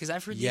 Really? Because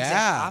I've heard the Yeah,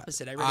 exact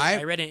opposite. I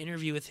I- read an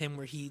interview with him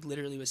where he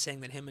literally was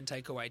saying that him and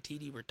Taika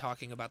Waititi were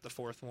talking about the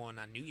fourth one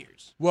on New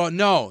Year's. Well,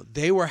 no,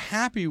 they were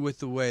happy with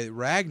the way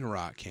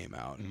Ragnarok came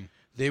out.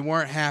 They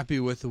weren't happy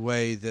with the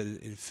way that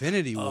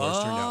Infinity Wars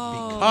turned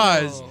out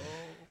because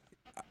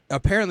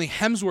apparently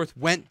Hemsworth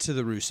went to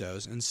the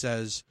Russos and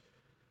says,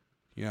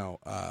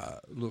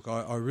 look,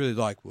 I really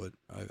like what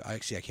I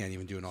can't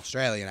even do an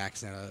Australian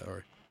accent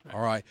all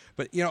right,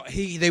 but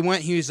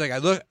he was like,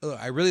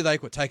 I really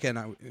like what Taika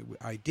and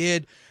I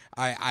did.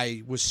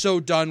 I was so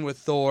done with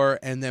Thor,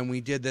 and then we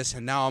did this,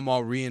 and now I'm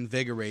all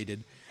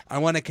reinvigorated. I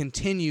want to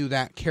continue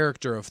that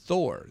character of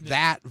Thor,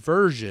 that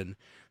version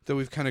that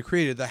we've kind of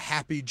created, the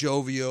happy,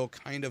 jovial,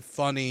 kind of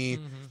funny,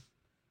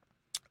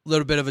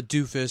 little bit of a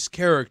doofus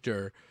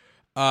character.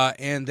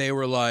 And they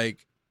were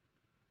like,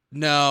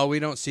 no, we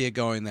don't see it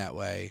going that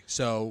way.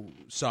 So,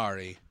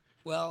 sorry.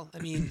 Well, I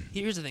mean,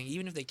 here's the thing: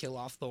 even if they kill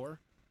off Thor,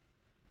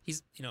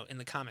 he's in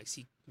the comics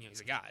he's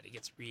a god. He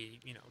gets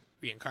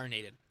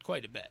reincarnated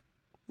quite a bit.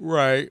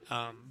 Right.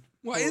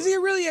 Well, is he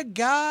really a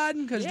god?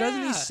 Because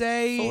doesn't he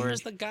say Thor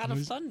is the god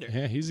of thunder?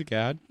 Yeah, he's a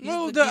god.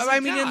 Well, he's a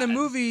in the god.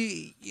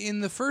 movie,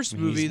 in the first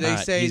He's movie, they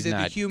not- say he's that the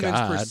not humans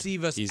God.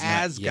 perceive us He's not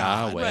as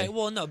God. Yahweh. Right.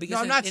 Well, no,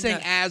 because I'm not saying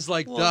as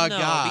like well, the no,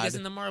 god. because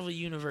in the Marvel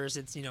universe,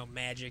 it's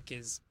magic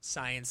is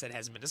science that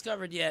hasn't been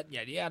discovered yet.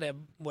 Yada yada,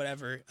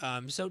 whatever.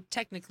 So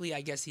technically,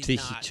 I guess he's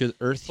not. To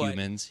Earth but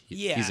humans,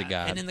 yeah, he's a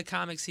god. And in the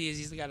comics,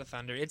 he's the god of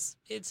thunder. It's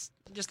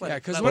just like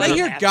because when I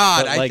hear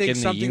God, I think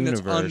something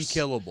that's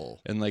unkillable.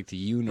 In like the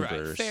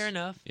universe, Right, fair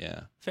enough.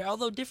 Yeah. Fair,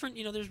 although different,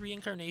 there's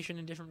reincarnation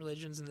in different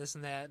religions and this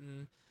and that,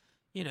 and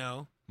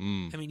I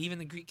mean, even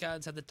the Greek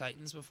gods had the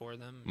Titans before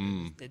them,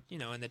 and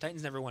the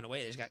Titans never went away.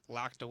 They just got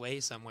locked away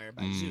somewhere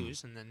by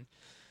Zeus, and then,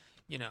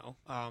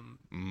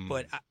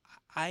 But I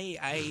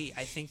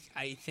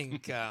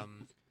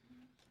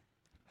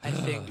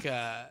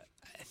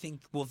think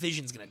well,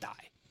 Vision's gonna die.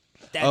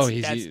 That's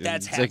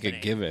it's happening. like a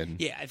given.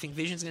 Yeah, I think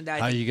Vision's gonna die.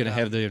 How are you gonna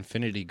have the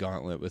Infinity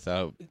Gauntlet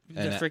without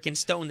the freaking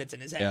stone that's in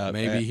his head? Yeah,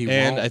 maybe he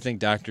and won't. I think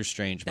Doctor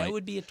Strange That might.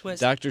 would be a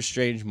twist. Doctor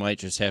Strange might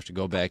just have to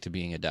go back to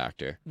being a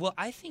doctor. Well,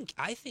 I think.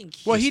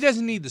 Well, he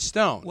doesn't need the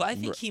stone. Well, I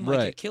think he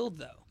might get killed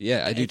though.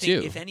 Yeah, I do think,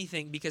 too. If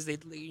anything, because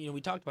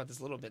we talked about this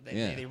a little bit.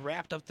 They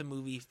wrapped up the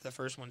movie, the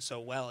first one,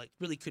 so well. It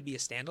really could be a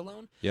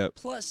standalone. Yep.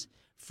 Plus,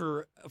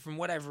 from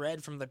what I've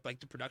read from the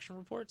production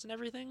reports and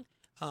everything,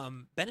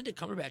 Benedict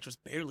Cumberbatch was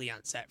barely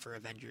on set for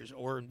Avengers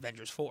or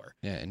Avengers 4.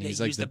 Yeah, and they he's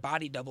like used a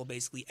body double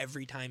basically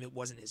every time it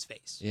wasn't his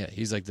face. Yeah,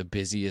 he's like the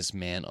busiest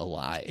man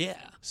alive. Yeah.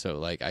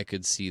 So I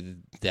could see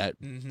that.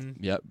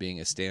 Yep, being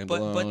a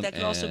standalone. But that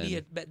could also be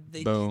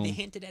they boom.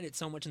 hinted at it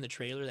so much in the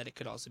trailer that it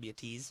could also be a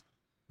tease.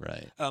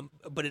 Right.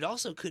 But it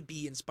also could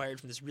be inspired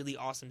from this really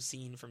awesome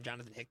scene from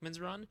Jonathan Hickman's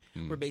run,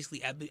 where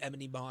basically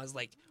Ebony Maw is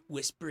like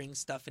whispering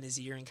stuff in his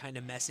ear and kind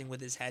of messing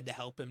with his head to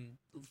help him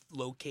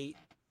locate.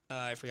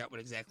 I forgot what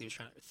exactly he was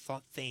trying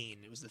to. Thane.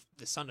 It was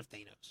the son of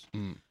Thanos.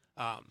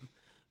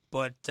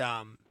 But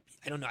I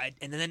don't know.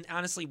 And then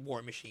honestly,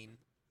 War Machine,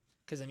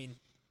 because I mean,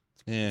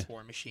 it's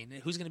War Machine.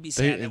 Who's going to be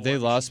sad? They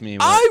lost me.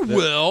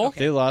 will.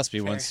 They lost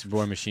me once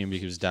War Machine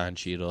because Don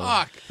Cheadle.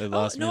 Fuck. They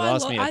lost me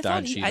at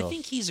Don Cheadle. I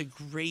think he's a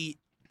great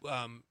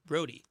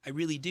roadie. I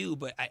really do.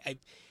 But I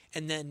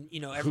and then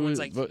everyone's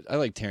like, I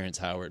like Terrence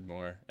Howard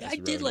more. I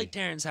did like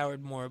Terrence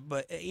Howard more,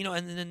 but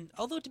and then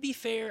although to be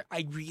fair,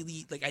 I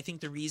really I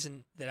think the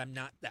reason that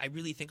I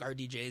really think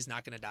RDJ is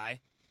not going to die.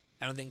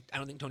 I don't think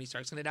Tony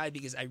Stark's going to die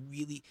because I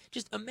really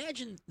just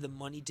imagine the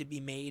money to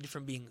be made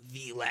from being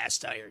the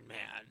last Iron Man,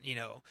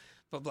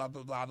 blah blah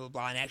blah blah blah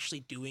blah, and actually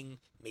doing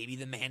maybe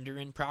the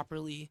Mandarin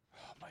properly.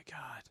 Oh my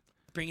god.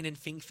 Bringing in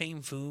Fame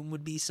Foom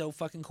would be so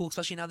fucking cool,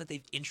 especially now that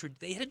they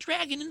had a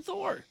dragon in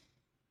Thor.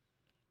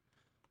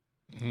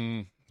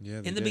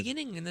 Yeah, in the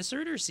beginning, in the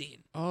Surtur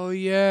scene. Oh,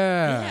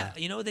 yeah. Yeah,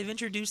 you know, they've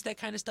introduced that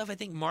kind of stuff. I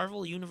think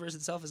Marvel Universe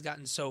itself has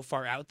gotten so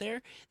far out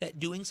there that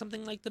doing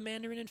something like the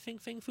Mandarin and Fing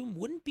Fang Foom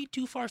wouldn't be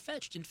too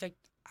far-fetched. In fact,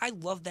 I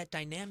love that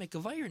dynamic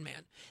of Iron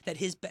Man, that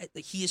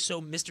he is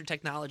so Mr.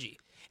 Technology,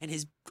 and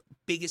his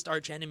biggest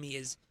archenemy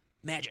is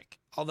magic.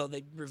 Although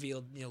they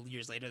revealed,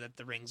 years later that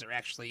the rings are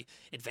actually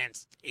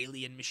advanced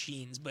alien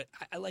machines. But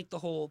I like the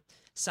whole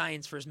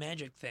science versus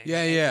magic thing.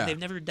 Yeah, And yeah. they've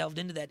never delved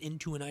into that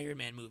into an Iron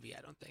Man movie,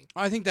 I don't think.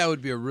 I think that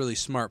would be a really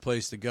smart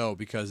place to go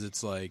because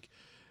it's like,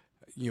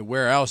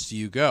 where else do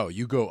you go?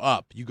 You go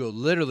up. You go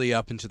literally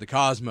up into the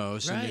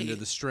cosmos and into Right.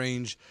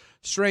 the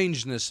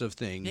strangeness of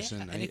things.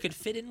 Yeah, and it could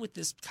fit in with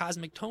this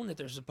cosmic tone that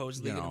they're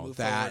supposedly going to move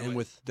that, forward and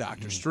with. with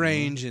Doctor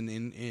Strange and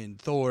in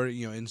Thor,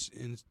 in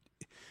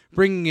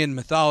bringing in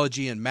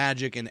mythology and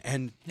magic and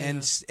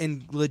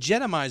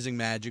legitimizing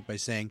magic by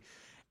saying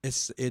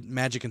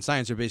magic and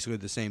science are basically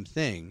the same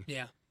thing.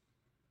 Yeah.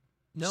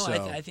 No, So-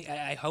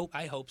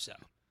 I hope so.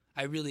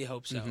 I really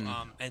hope so. And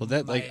Well,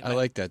 that my- I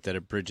like that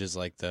it bridges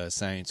like the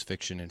science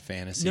fiction and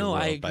fantasy No,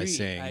 world I by agree.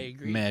 saying I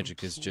agree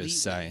magic is completely.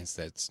 just science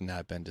that's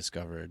not been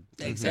discovered.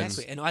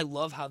 Exactly, and I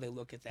love how they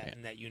look at that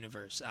in that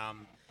universe.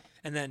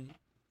 And then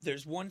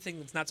there's one thing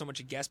that's not so much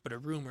a guess, but a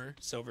rumor: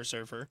 Silver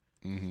Surfer.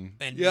 Mm-hmm.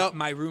 And Yep.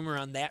 my rumor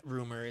on that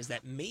rumor is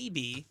that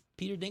maybe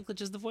Peter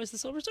Dinklage is the voice of the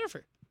Silver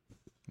Surfer.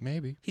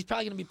 Maybe He's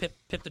probably going to be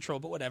Pip the Troll,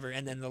 but whatever.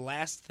 And then the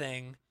last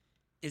thing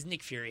is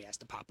Nick Fury has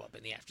to pop up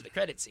in the after the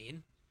credit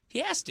scene. He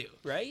has to,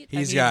 right?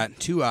 He's got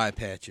 2 eye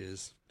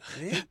patches.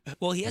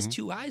 Well, he has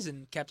 2 eyes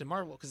in Captain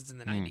Marvel because it's in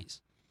the 90s.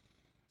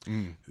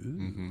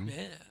 Mm-hmm.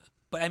 Yeah.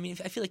 But I mean,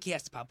 I feel like he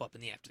has to pop up in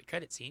the after the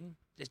credit scene.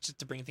 It's just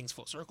to bring things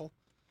full circle.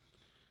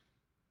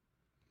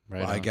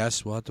 Right. Well, I on.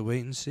 guess we'll have to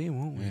wait and see,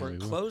 won't we? Yeah, We're we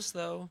will. close,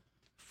 though.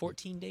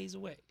 14 days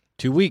away.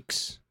 2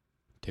 weeks.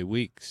 2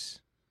 weeks.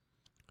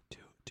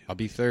 I'll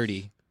be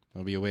 30.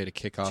 I'll be a way to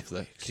kick off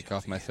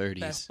my 30s.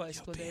 Best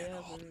bicycle day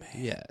ever.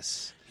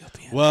 Yes.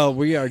 Well,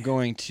 we are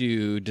going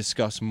to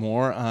discuss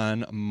more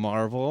on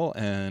Marvel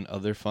and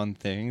other fun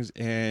things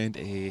and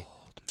a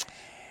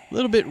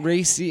little bit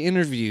racy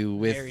interview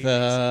with Very racy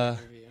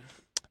interview.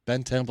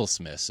 Ben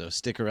Templesmith. So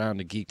stick around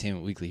to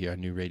Geektainment Weekly here on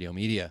New Radio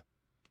Media.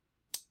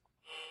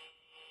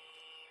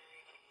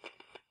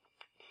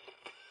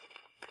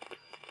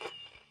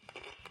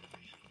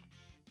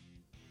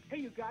 Hey,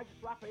 you guys,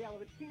 it's Raphael of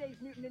the Teenage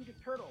Mutant Ninja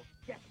Turtles.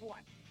 Guess what?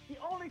 The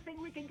only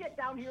thing we can get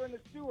down here in the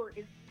sewer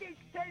is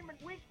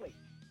Geektainment Weekly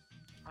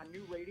on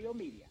New Radio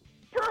Media.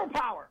 Turtle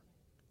Power!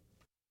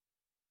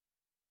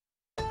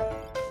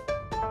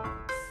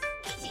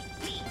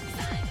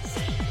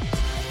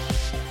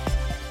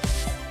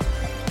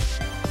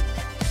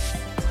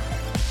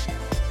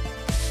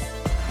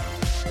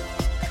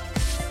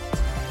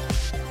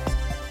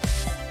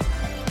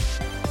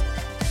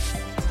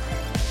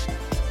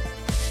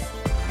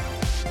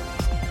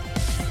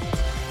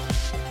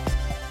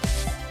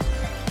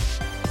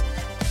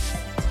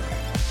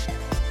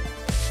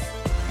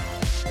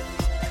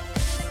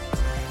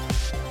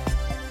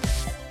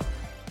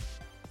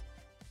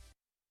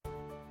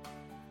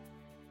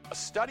 A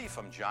study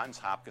from Johns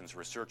Hopkins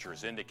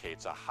researchers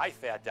indicates a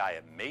high-fat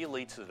diet may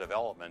lead to the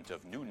development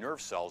of new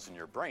nerve cells in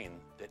your brain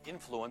that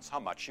influence how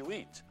much you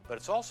eat. But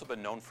it's also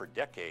been known for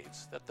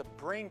decades that the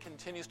brain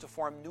continues to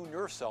form new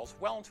nerve cells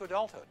well into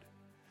adulthood.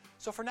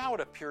 So for now, it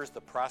appears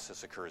the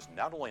process occurs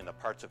not only in the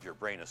parts of your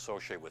brain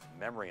associated with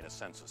memory and a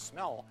sense of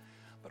smell,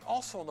 but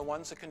also in the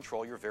ones that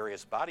control your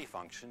various body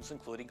functions,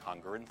 including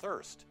hunger and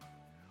thirst.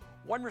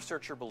 One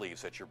researcher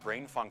believes that your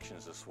brain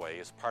functions this way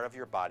as part of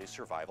your body's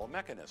survival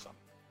mechanism.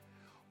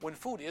 When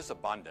food is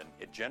abundant,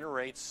 it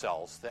generates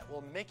cells that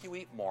will make you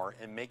eat more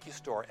and make you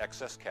store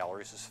excess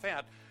calories as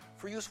fat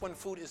for use when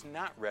food is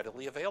not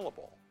readily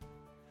available.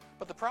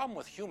 But the problem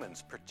with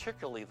humans,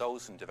 particularly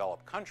those in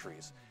developed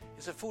countries,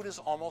 is that food is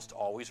almost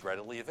always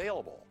readily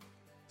available.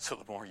 So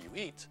the more you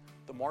eat,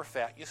 the more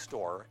fat you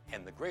store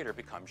and the greater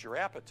becomes your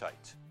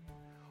appetite.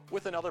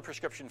 With another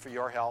prescription for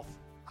your health,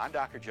 I'm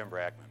Dr. Jim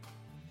Bragman.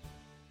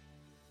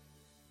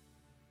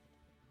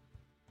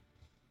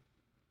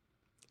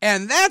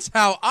 And that's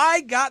how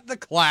I got the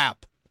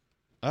clap.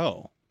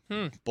 Oh,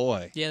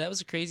 boy. Yeah, that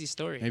was a crazy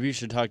story. Maybe you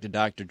should talk to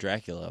Dr.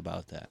 Dracula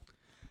about that.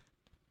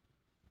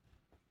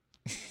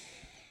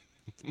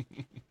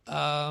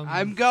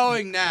 I'm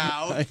going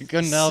now. I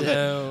couldn't help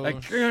So- it. I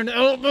couldn't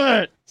help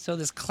it. So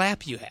this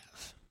clap you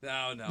have. No,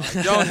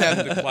 I don't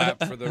have the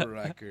clap for the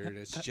record.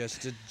 It's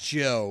just a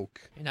joke.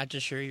 You're not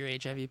just sure you're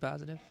HIV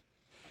positive?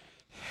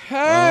 All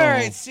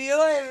right, see you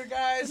later,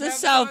 guys. It's a Have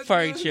South fun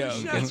Park doing the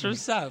joke. show. It's from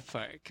South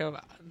Park. Come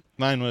on.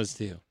 Mine was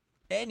too.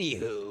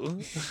 Anywho.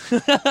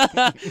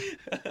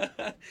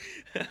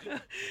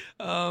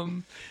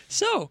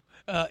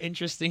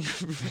 Interesting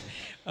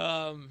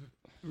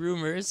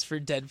rumors for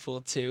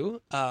Deadpool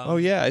 2. Oh,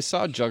 yeah. I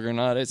saw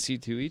Juggernaut at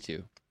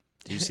C2E2.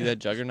 Did you see that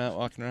Juggernaut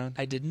walking around?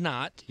 I did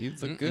not. He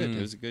looked good. It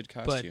was a good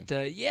costume.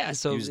 But yeah,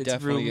 so he was it's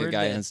definitely rumored a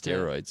guy that, on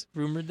steroids.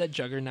 Rumored that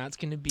Juggernaut's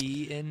going to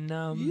be in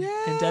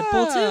Yeah,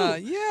 Deadpool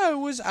 2.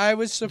 Yeah, I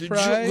was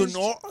surprised.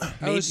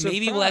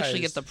 Maybe we'll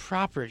actually get the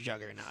proper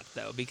Juggernaut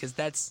though, because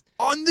that's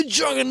on the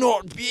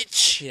Juggernaut,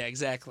 bitch. Yeah,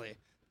 exactly.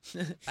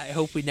 I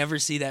hope we never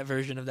see that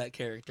version of that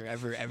character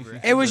ever. It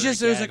was ever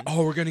just, it was again. like,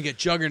 oh, we're gonna get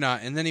Juggernaut,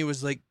 and then he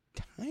was like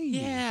tiny.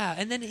 Yeah,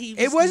 and then he.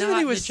 It wasn't not that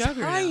he the was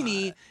Juggernaut.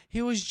 tiny.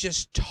 He was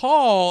just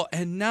tall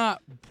and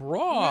not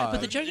broad. Right,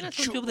 but the Juggernaut's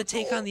supposed to be able to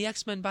take on the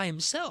X-Men by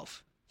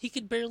himself. He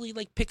could barely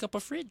pick up a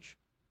fridge.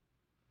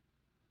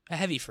 A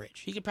heavy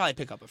fridge. He could probably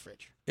pick up a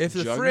fridge. If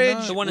the Juggernaut?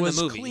 fridge The one in the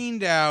was movie.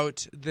 cleaned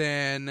out,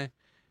 then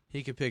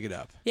he could pick it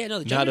up. Yeah, no,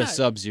 the Not Juggernaut. a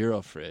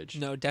Sub-Zero fridge.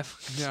 No,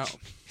 definitely. No.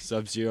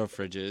 Sub-Zero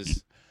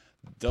fridges,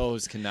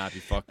 those cannot be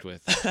fucked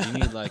with. You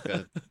need like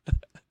a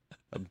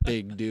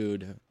big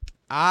dude.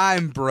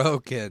 I'm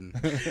broken.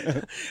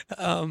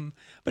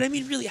 But I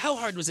mean, really, how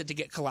hard was it to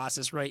get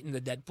Colossus right in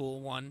the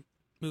Deadpool 1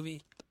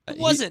 movie? It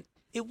wasn't.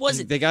 It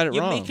wasn't. They got it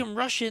you wrong. make him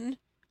Russian.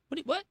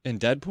 What? In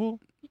Deadpool?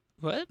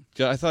 What?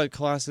 I thought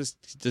Colossus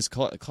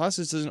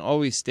doesn't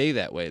always stay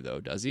that way though,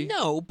 does he?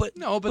 No, but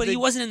they- he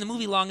wasn't in the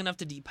movie long enough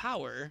to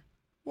depower.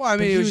 Well, I But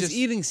mean, he it was just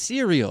eating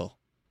cereal.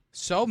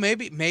 So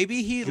maybe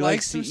he likes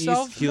likes to eat-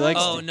 himself. he likes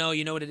Oh no,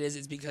 you know what it is?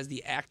 It's because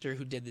the actor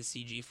who did the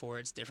CG for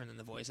it's different than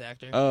the voice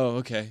actor. Oh,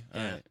 okay.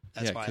 All Yeah, right.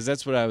 that's Yeah, why. because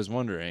that's what I was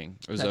wondering.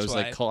 I That's was why.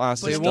 like,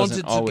 Colossus They doesn't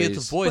wanted to always... get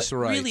the voice But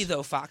right. really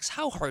though, Fox,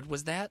 how hard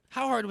was that?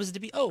 How hard was it to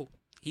be? Oh,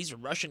 he's a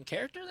Russian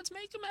character. Let's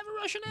make him have a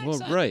Russian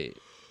accent. Well, right.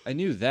 I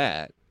knew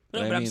that. No,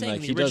 But but I I'm mean, saying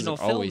like, the he doesn't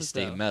original always films,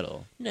 stay though.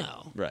 metal.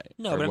 No. Right.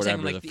 No, Or but I'm saying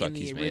whatever like the fuck in the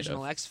he's made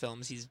original of. X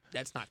films,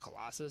 that's not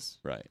Colossus.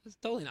 Right. It's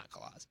totally not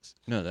Colossus.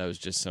 No, that was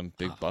just some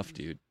big buff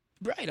dude.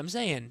 Right, I'm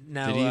saying.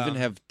 Now, Did he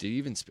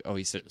even oh,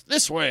 he said,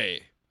 this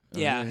way.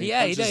 Yeah, And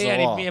yeah, he punches did. the Yeah,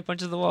 wall. he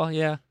punches the wall.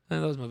 Yeah,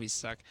 those movies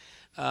suck.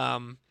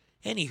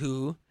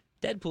 Anywho,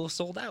 Deadpool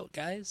sold out,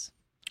 guys.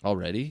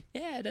 Already?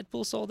 Yeah,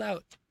 Deadpool sold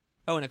out.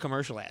 Oh, and a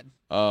commercial ad.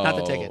 Oh. Not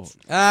the tickets.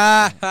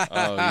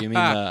 Oh, you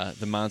mean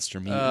the monster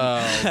meat? Oh,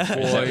 Is that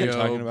what boy, you're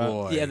talking oh, about?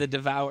 boy. Yeah, the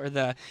Devour.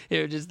 Let's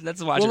watch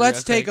it. Well,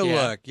 let's real take a quick,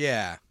 yeah. look.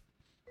 Yeah.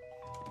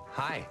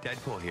 Hi,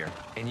 Deadpool here,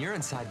 and you're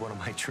inside one of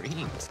my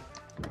dreams.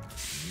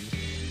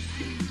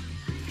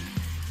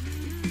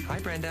 Hi,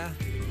 Brenda.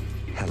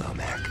 Hello,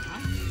 Mac.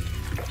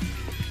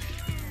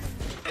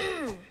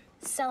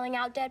 Selling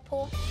out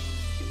Deadpool?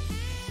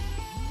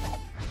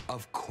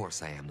 Of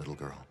course I am, little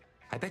girl.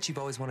 I bet you've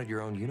always wanted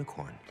your own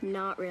unicorn.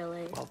 Not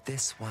really. Well,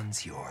 this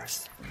one's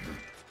yours.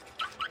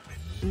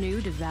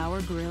 New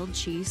Devour grilled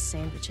cheese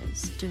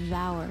sandwiches.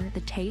 Devour the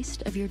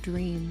taste of your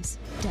dreams.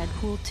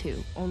 Deadpool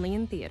 2, only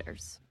in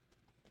theaters.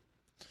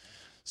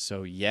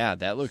 So yeah,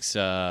 that looks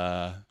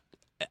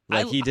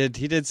like he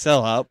did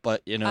sell out,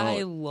 but you know,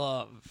 I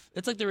love.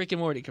 It's like the Rick and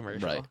Morty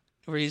commercial. Right.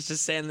 Where he's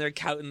just standing there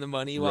counting the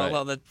money while Right.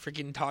 all the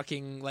freaking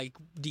talking like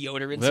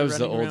deodorants. That are was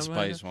the running Old around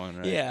behind Spice him. one,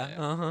 right? Yeah,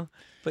 Yeah.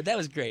 But that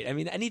was great. I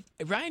mean,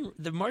 Ryan,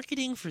 the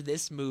marketing for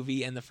this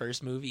movie and the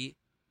first movie,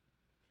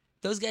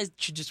 those guys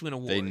should just win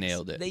awards. They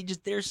nailed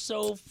it. They're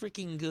so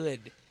freaking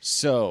good.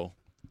 So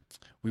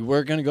we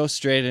were gonna go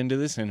straight into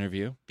this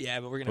interview.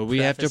 Yeah, but we're gonna. But we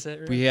have preface to it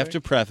real we have quick.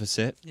 to preface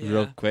it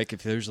real Yeah. quick.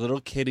 If there's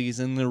little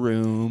kiddies in the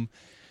room,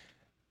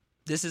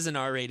 This is an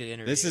R-rated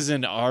interview. this is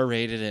an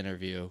R-rated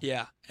interview.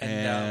 Yeah,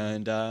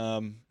 and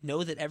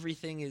know that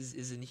everything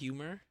is in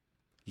humor.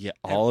 yeah,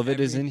 all of it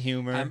is in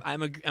humor.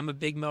 I'm a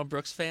big Mel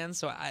Brooks fan,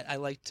 so I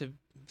like to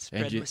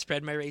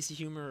spread my racy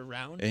humor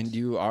around. And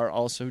you are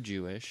also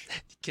Jewish.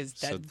 Because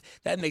So-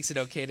 that makes it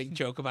okay to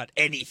joke about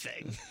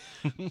anything.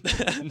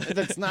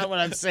 That's not what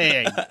I'm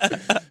saying.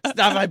 It's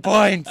not my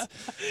point.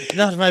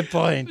 Not my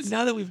point.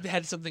 Now that we've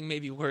had something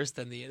maybe worse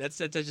than that's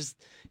just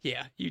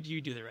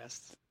you do the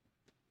rest.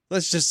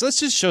 Let's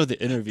just show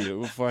the interview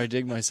before I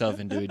dig myself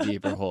into a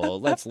deeper hole.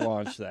 Let's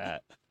launch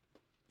that.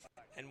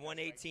 And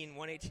 118th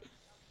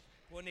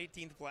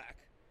black.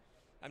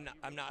 I'm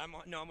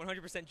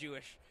 100%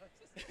 Jewish.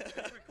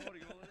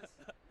 recording all of this?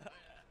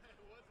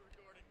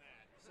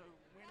 So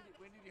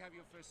when did you have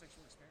your first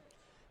sexual experience?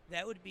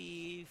 That would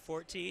be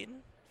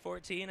 14,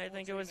 I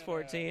think it was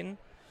 14.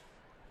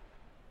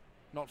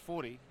 Not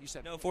 40, you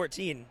said. No,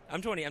 14.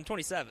 I'm 20. I'm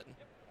 27. Are you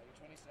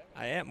 27?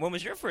 I am. When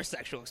was your first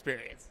sexual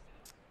experience?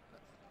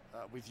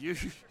 With you.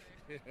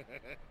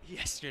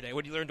 Yesterday.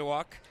 When did you learn to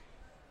walk?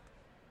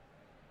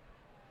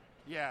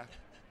 Yeah.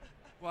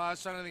 Well, I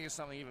was trying to think of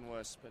something even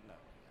worse, but no.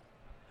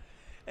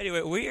 Anyway,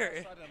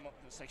 I started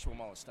a sexual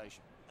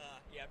molestation.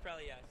 Yeah,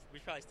 probably, yeah. We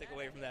should probably stick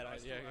away from that. I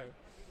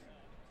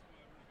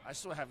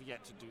still have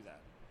yet to do that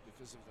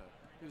because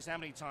how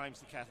many times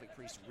the Catholic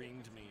priest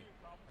ringed me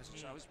as a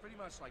child. It was pretty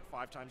much like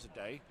 5 times a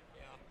day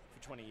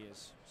for 20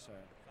 years. So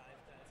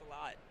That's a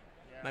lot.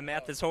 My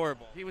math is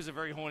horrible. He was a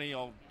very horny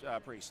old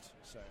priest.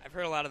 So I've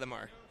heard a lot of them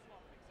are.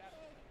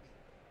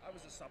 I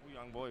was a supple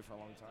young boy for a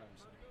long time.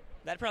 So.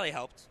 That probably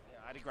helped. Yeah,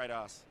 I had a great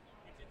ass.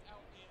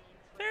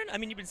 Fair enough. I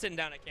mean, you've been sitting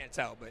down. I can't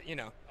tell, but you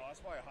know. Oh, that's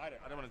why I hide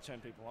it. I don't want to turn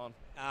people on.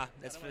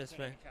 That's for this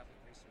way.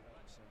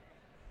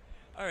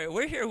 All right,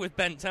 we're here with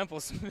Ben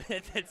Templesmith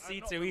at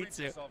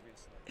C2E2.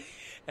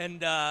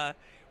 And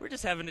we're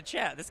just having a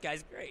chat. This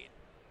guy's great.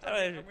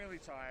 I'm really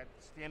tired.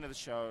 It's the end of the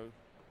show.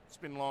 It's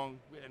been long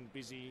and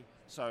busy.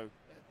 So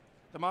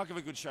the mark of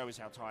a good show is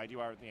how tired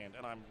you are at the end,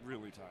 and I'm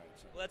really tired.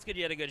 So. Well, that's good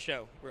you had a good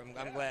show.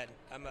 I'm glad.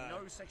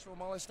 No sexual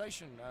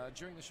molestation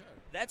during the show.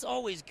 That's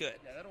always good.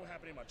 Yeah, that all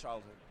happened in my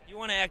childhood. You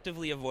want to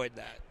actively avoid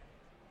that.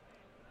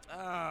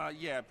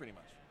 Yeah, pretty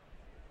much.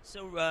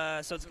 So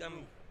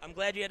I'm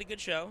glad you had a good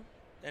show,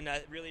 and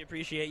I really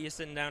appreciate you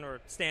sitting down or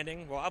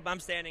standing. Well, I'm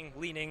standing,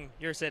 leaning.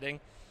 You're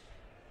sitting.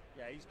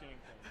 Yeah, he's doing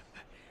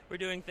things. We're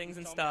doing things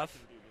and stuff.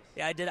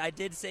 Yeah, I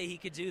did say he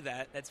could do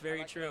that. That's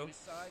very true. On this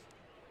side.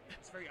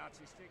 It's very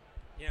artistic.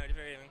 You know,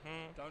 very.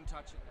 Don't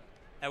touch it.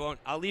 I won't.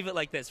 I'll leave it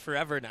like this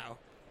forever now.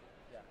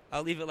 Yeah.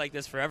 I'll leave it like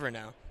this forever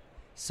now.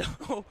 So,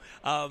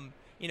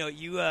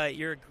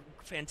 you're a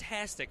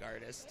fantastic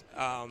artist,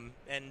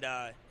 and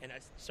I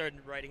started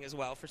writing as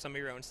well for some of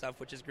your own stuff,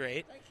 which is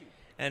great. Thank you.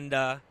 And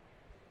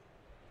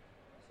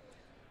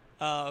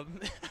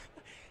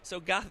so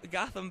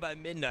Gotham by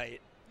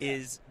Midnight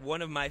is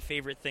one of my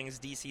favorite things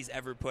DC's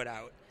ever put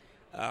out.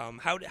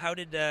 How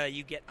did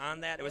you get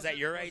on that? Was that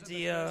your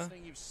idea? The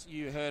first thing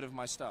you heard of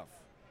my stuff?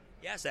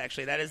 Yes,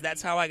 actually,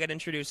 that's how I got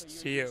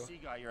introduced to you. You're a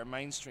DC guy. You're a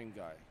mainstream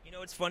guy. You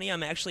know, it's funny.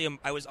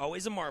 I was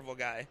always a Marvel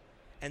guy,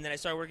 and then I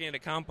started working at a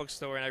comic book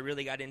store, and I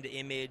really got into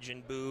Image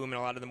and Boom and a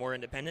lot of the more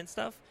independent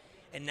stuff.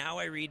 And now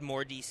I read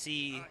more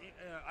DC.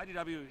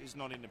 IDW is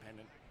not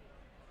independent.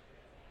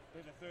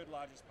 They're the third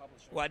largest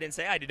publisher. Well, I didn't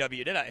say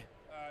IDW, did I?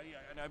 Yeah,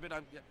 I know,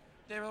 but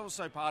they're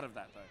also part of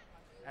that, though.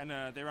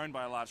 And they're owned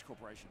by a large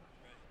corporation.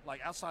 Like,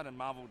 outside of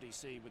Marvel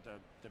DC with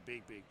the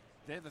big,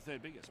 they're the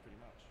third biggest, pretty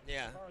much.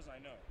 Yeah. As far as I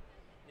know.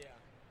 Yeah.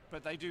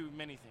 But they do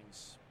many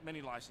things,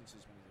 many licenses,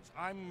 many things.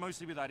 I'm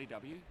mostly with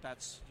IDW.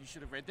 You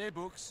should have read their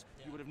books.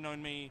 Yeah. You would have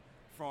known me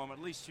from at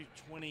least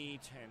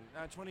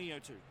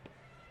 2002.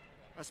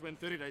 That's when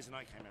 30 Days a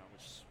Night came out,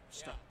 which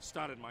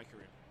started my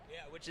career.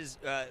 Yeah, which is...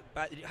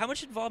 how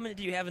much involvement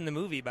do you have in the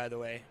movie, by the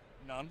way?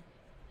 None.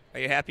 Are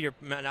you happy or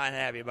not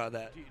happy about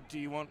that? Do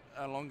you want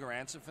a longer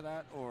answer for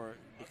that, or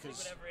because I'll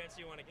take whatever answer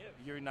you want to give?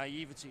 Your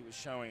naivety was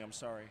showing. I'm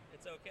sorry.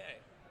 It's okay.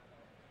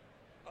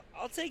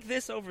 I'll take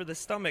this over the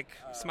stomach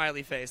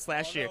smiley face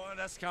last year. No,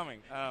 that's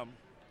coming.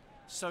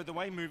 So the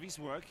way movies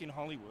work in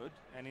Hollywood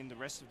and in the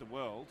rest of the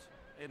world,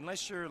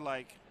 unless you're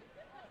like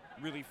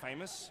really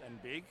famous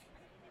and big,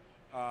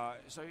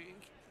 so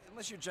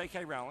unless you're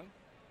J.K. Rowling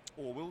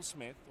or Will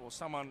Smith or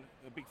someone,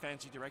 a big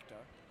fancy director,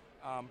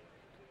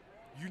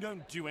 you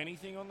don't do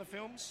anything on the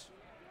films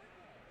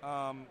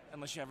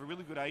unless you have a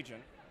really good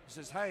agent who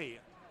says, hey,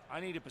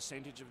 I need a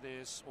percentage of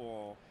this,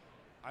 or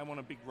I want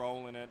a big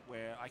role in it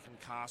where I can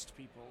cast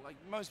people. Like,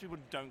 most people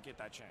don't get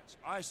that chance.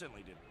 I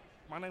certainly didn't.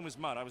 My name was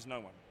Mudd. I was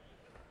no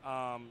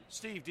one.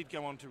 Steve did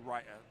go on to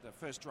write the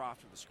first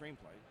draft of the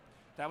screenplay.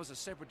 That was a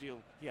separate deal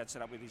he had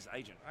set up with his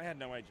agent. I had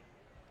no agent.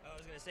 I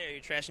was going to say, are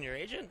you trashing your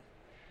agent?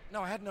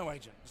 No, I had no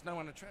agent. There's no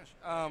one to trash.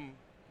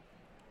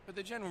 But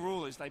the general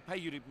rule is they pay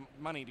you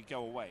money to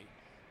go away,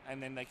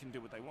 and then they can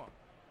do what they want.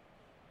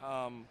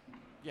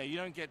 Yeah, you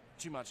don't get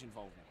too much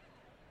involvement.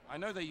 I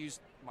know they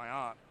used my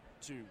art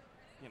to,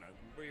 you know...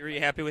 Were you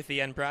happy with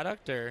the end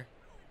product, or...?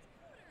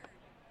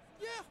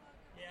 Yeah.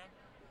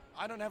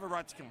 I don't have a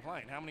right to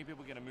complain. How many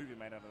people get a movie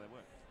made out of their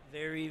work?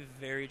 Very,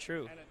 very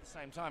true. And at the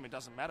same time, it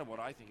doesn't matter what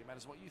I think. It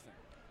matters what you think.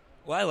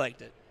 Well, I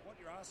liked it. What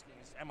you're asking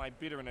is, am I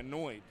bitter and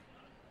annoyed?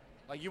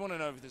 Like, you want to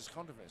know if there's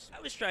controversy.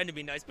 I was trying to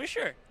be nice, but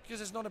sure.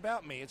 Because it's not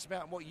about me. It's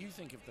about what you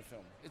think of the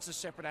film. It's a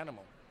separate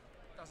animal.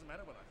 It doesn't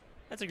matter what I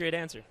think. That's a great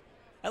answer.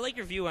 I like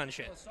your view on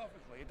shit.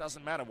 Philosophically, it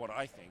doesn't matter what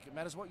I think. It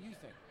matters what you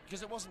think.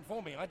 Because it wasn't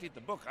for me. I did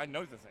the book. I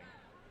know the thing.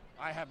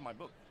 I have my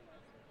book.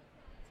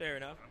 Fair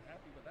enough. I'm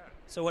happy with that.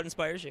 So what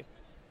inspires you?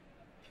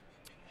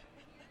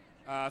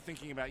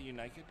 Thinking about you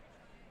naked.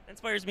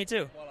 Inspires me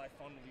too. While I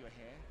fondle your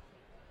hair.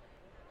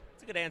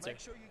 It's a good answer. Make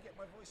sure you get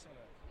my voice on it.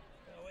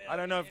 I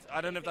don't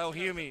know if they'll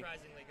hear me.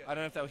 I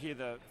don't know if they'll hear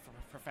the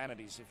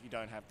profanities if you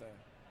don't have the...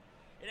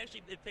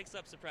 It picks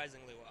up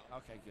surprisingly well.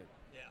 Okay, good.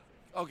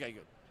 Yeah. Okay,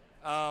 good.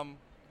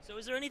 So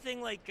is there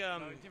anything like...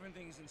 different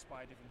things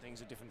inspire different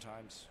things at different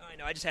times. I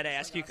know, I just had to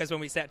ask you because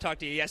when we talked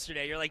to you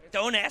yesterday, you're like,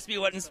 don't ask me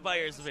what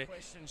inspires me. The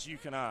questions you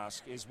can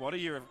ask is, what are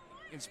your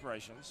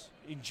inspirations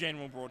in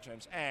general broad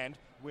terms, and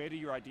where do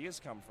your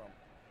ideas come from?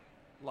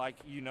 Like,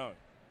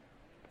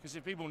 because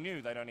if people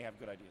knew, they'd only have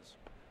good ideas.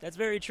 That's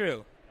very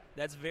true.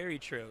 That's very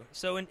true.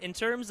 So in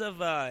terms of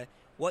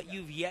what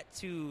you've yet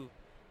to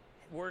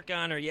work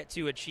on or yet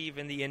to achieve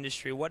in the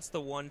industry, what's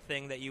the one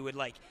thing that you would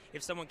like,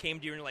 if someone came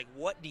to you and like,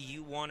 what do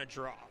you want to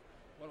draw?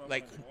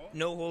 Like,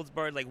 no holds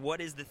barred, like,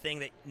 what is the thing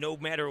that no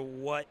matter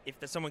what, if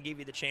someone gave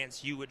you the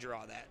chance, you would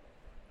draw that?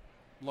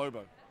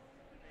 Lobo.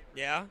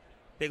 Yeah?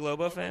 Big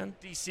Lobo fan?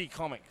 DC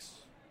Comics.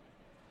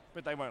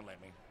 But they won't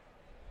let me.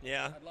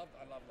 Yeah. I love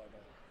Lobo.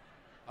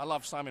 I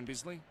love Simon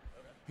Bisley,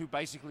 who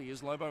basically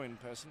is Lobo in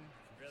person.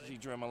 Really? He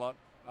drew him a lot.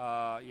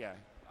 Yeah,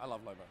 I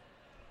love Lobo.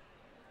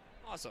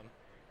 Awesome.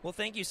 Well,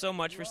 thank you so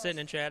much for sitting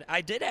in chat.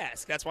 I did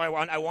ask. That's why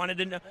I wanted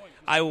to know.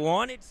 I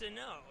wanted to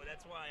know.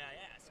 That's why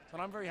I asked. But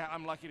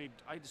I'm lucky to.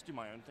 I just do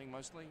my own thing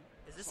mostly.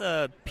 Is this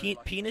a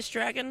penis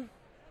dragon?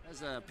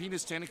 There's a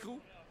penis tentacle.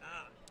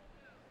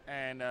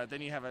 And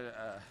then you have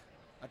a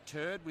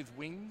turd with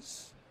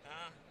wings.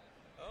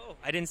 Oh,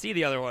 I didn't see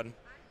the other one.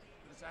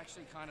 It's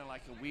actually kind of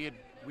like a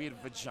weird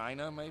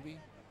vagina, maybe.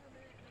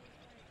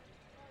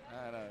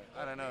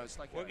 I don't know. It's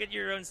like We'll get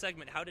your own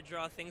segment. How to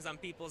draw things on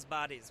people's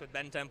bodies with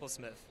Ben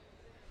Templesmith.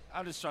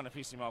 I'm just trying to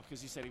piss him off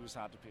because he said he was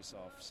hard to piss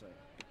off. So.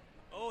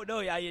 Oh no,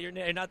 yeah,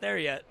 you're not there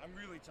yet. I'm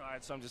really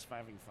tired, so I'm just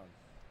having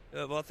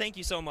fun. Well, thank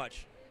you so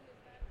much.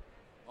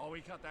 Oh,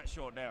 we cut that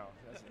short now.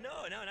 No,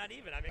 not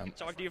even. I mean, I can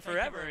talk to you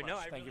forever.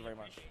 Thank you very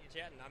much. Appreciate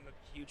you chatting. I'm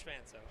a huge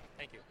fan, so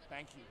thank you.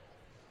 Thank you.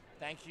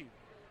 Thank you.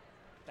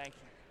 Thank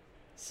you.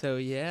 So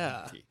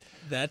yeah,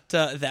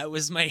 that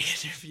was my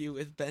interview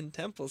with Ben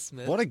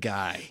Templesmith. What a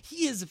guy!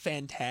 He is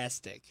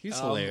fantastic. He's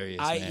hilarious,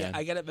 man.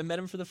 I met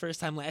him for the first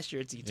time last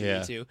year at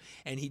C2E2,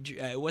 and he drew,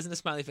 it wasn't a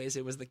smiley face;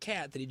 it was the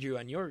cat that he drew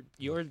on your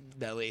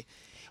belly.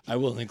 I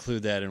will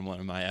include that in one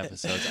of my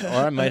episodes, or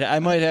I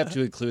might have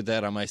to include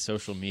that on my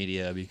social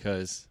media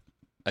because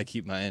I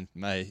keep my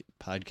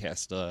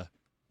podcast a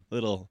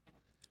little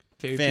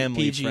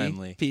family PG,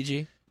 friendly.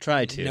 PG.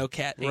 Try to. No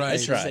cat. Right.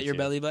 Is that your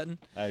belly button?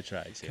 I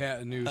try to.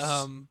 Cat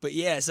noose. But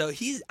yeah, so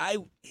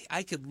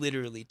I could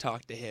literally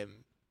talk to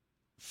him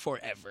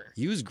forever.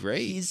 He was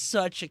great. He's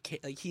such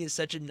he is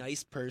such a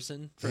nice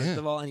person, first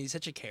of all, and he's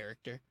such a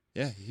character.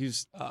 Yeah, he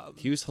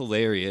was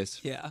hilarious.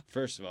 Yeah.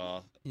 First of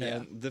all, Yeah.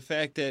 and the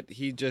fact that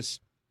he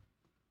just,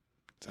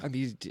 I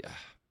mean,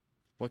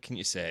 what can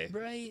you say?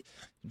 Right.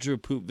 Drew a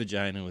poop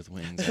vagina with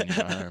wings on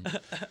your arm.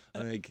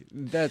 Like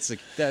that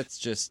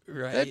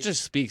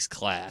just speaks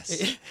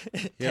class.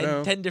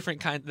 10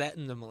 different kinds. That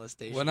and the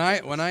molestation. When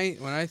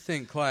I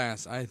think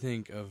class, I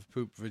think of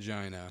poop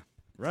vagina.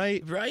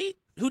 Right.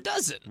 Who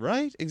doesn't?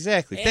 Right.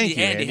 Exactly. Andy, Thank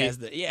you, Andy Andy. has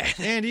the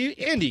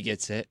Andy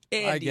gets it.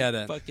 Andy I get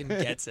it. Fucking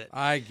gets it.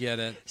 I get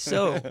it.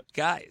 So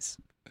guys,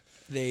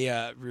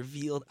 they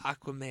revealed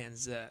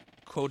Aquaman's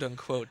quote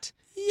unquote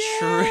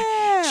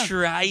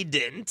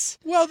trident.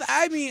 Well,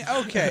 I mean,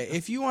 okay,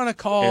 if you want to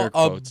call Air a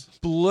quotes.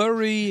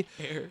 blurry,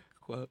 Air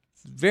quotes.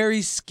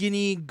 very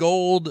skinny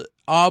gold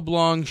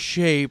oblong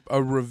shape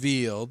a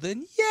reveal,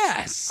 then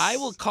yes. I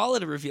will call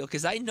it a reveal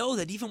because I know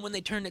that even when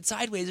they turn it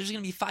sideways, there's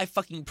gonna be 5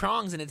 fucking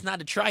prongs and it's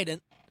not a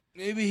trident.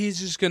 Maybe he's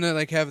just gonna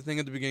have a thing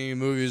at the beginning of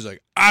the movie. He's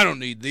like, I don't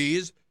need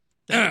these,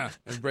 and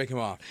break him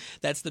off.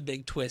 That's the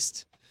big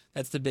twist.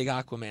 That's the big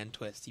Aquaman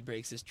twist. He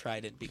breaks his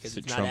trident because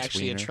it's not Trump's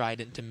actually wiener. a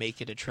trident to make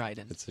it a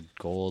trident. It's a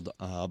gold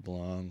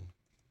oblong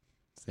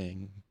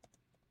thing.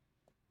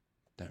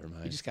 Never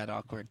mind. It just got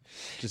awkward.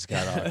 Just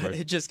got awkward.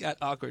 It just got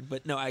awkward.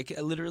 But no, I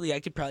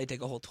could probably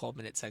take a whole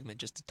 12-minute segment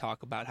just to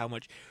talk about how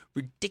much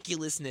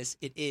ridiculousness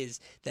it is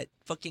that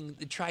fucking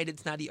the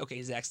trident's not...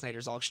 Okay, Zack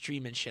Snyder's all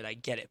extreme and shit, I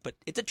get it. But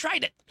it's a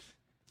trident.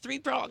 3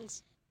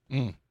 prongs.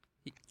 Mm.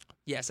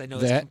 Yes, I know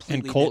that's That completely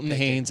and Colton nitpicking,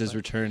 Haynes is but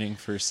returning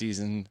for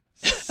season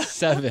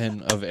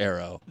 7 of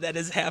Arrow. that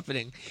is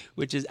happening,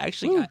 which is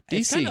actually Ooh,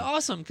 it's DC. kind of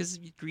awesome because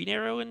Green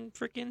Arrow and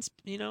freaking,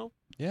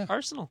 Yeah.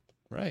 Arsenal.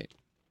 Right.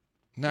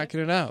 Knocking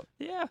it out.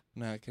 Yeah.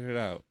 Knocking it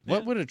out.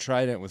 What would a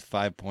trident with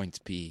 5 points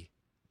be?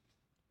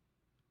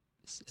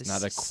 It's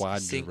not a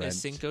quadrant. A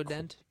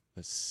syncodent?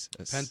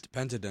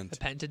 Pentadent. A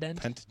pentadent?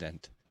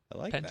 Pentadent. I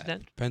like Pentadent?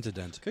 that.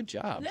 Pentadent. Good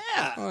job.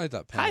 Yeah. Oh, I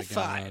thought High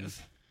Pentagon.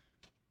 five.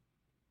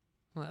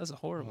 Well, that was a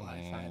horrible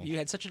high five. You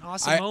had such an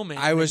awesome moment.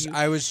 I and was then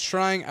I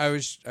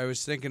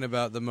was thinking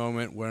about the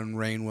moment when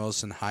Rainn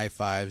Wilson high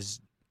fives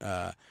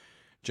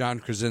John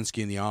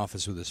Krasinski in the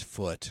office with his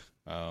foot.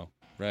 Oh,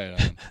 right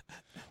on.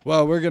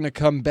 Well, we're going to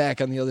come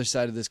back on the other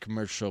side of this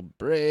commercial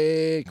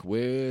break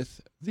with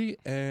the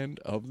end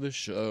of the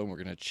show. We're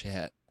going to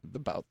chat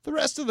about the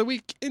rest of the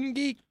week in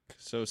Geek.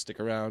 So stick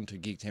around to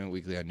Geektainment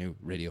Weekly on New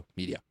Radio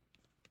Media.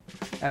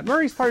 At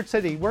Murray's Part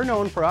City, we're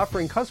known for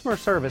offering customer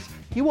service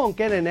you won't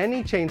get in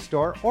any chain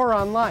store or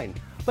online.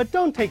 But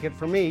don't take it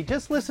from me,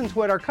 just listen to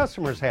what our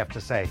customers have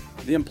to say.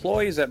 The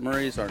employees at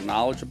Murray's are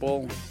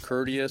knowledgeable,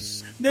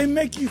 courteous. They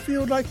make you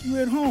feel like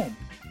you're at home.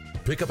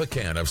 Pick up a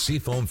can of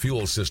Seafoam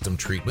Fuel System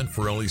treatment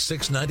for only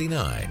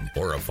 $6.99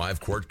 or a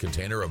 5-quart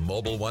container of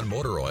Mobil 1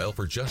 motor oil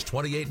for just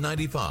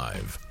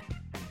 $28.95.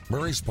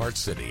 Murray's Part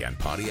City and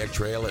Pontiac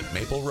Trail at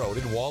Maple Road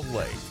in Walled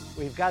Lake.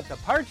 We've got the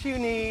parts you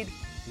need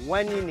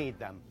when you need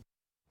them.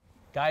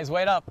 Guys,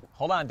 wait up.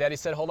 Hold on. Daddy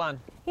said hold on.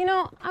 You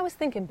know, I was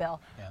thinking,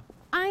 Bill. Yeah.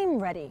 I'm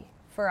ready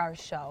for our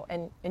show,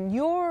 and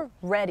you're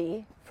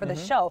ready for the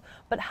show,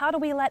 but how do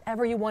we let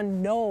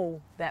everyone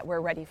know that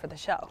we're ready for the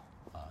show?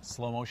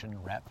 Slow motion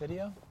rap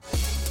video?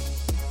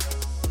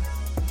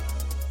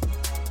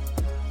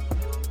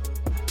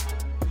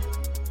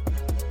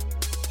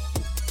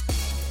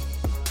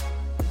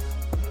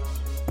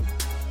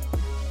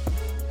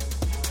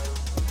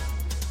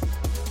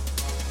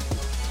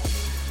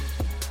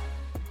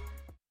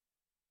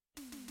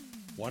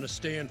 Want to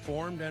stay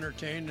informed,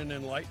 entertained, and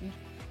enlightened?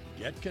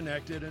 Get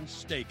connected and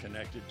stay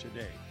connected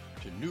today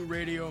to New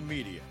Radio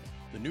Media,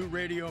 The new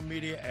Radio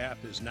Media app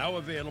is now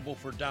available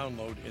for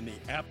download in the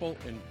Apple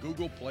and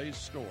Google Play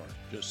Store.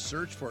 Just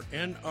search for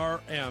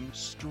NRM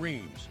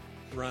Streams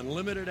for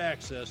unlimited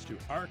access to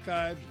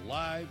archived,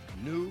 live,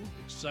 new,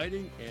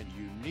 exciting, and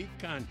unique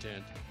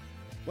content.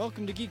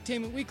 Welcome to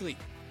Geektainment Weekly.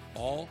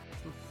 All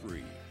for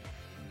free.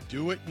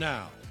 Do it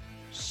now.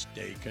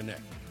 Stay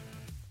connected.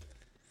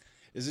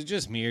 Is it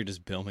just me or does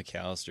Bill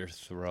McAllister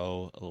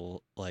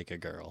throw like a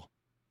girl?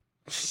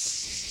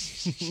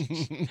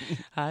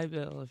 Hi,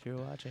 Bill, if you're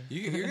watching.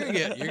 You're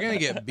gonna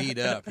get beat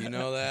up. You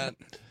know that?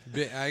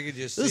 I could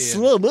just see This it.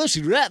 slow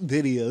motion rap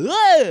video.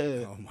 Ah!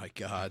 Oh my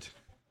god!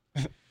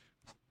 I'm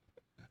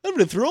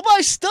gonna throw my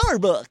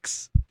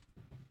Starbucks.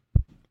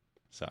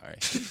 Sorry.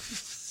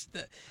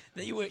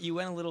 Then you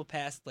went a little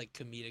past like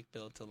comedic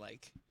Bill to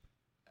like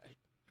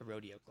a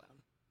rodeo clown.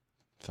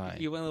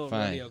 Fine. You went a little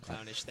Fine. rodeo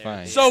clownish there.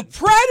 Fine. So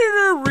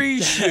Predator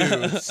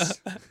reshoots.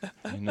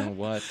 You know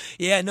what?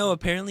 Yeah, no.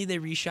 Apparently they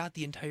reshot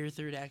the entire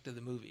third act of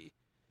the movie.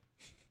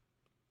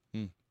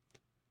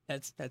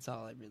 That's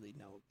all I really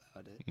know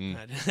about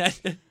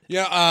it.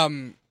 Yeah.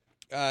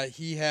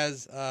 He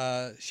has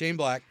Shane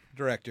Black,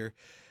 director,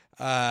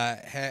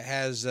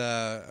 has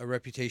a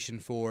reputation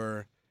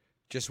for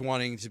just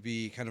wanting to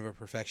be kind of a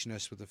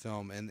perfectionist with the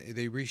film, and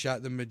they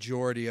reshot the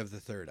majority of the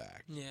third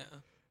act. Yeah.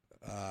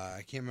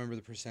 I can't remember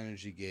the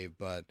percentage he gave,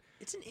 but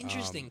It's an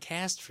interesting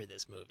cast for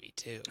this movie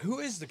too. Who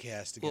is the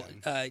cast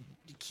again? Well,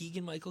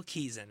 Keegan-Michael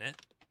Key's in it.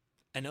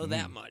 I know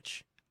that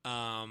much.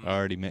 I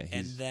already met.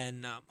 And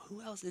then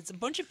who else? It's a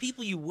bunch of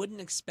people you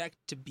wouldn't expect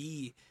to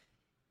be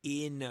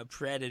in a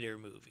Predator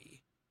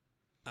movie.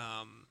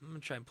 I'm gonna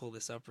try and pull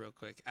this up real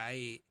quick.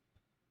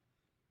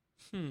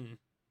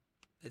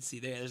 Let's see.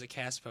 There's a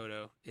cast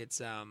photo. It's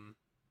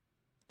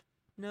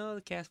no,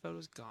 the cast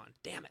photo's gone.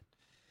 Damn it.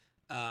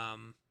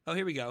 Oh,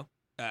 here we go.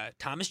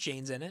 Thomas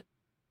Jane's in it.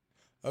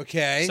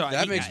 Okay, So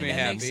that makes me that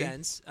happy. Makes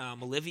sense.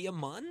 Olivia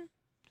Munn.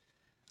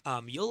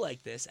 You'll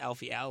like this.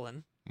 Alfie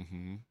Allen.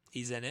 Mm-hmm.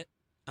 He's in it.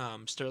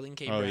 Sterling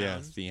K. Oh Brown. yeah,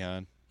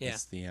 Theon. Yeah,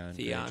 It's Theon.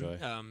 Theon.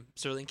 Greyjoy.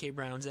 Sterling K.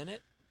 Brown's in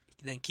it.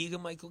 Then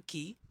Keegan-Michael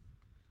Key,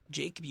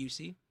 Jake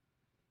Busey.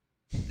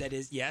 That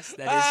is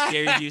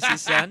Gary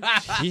Busey's son.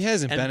 He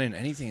hasn't And- been in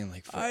anything in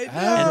like I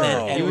forever. know. And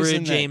then He was Edward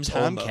in James that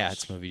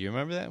Tomcats movie. Do you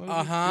remember that movie?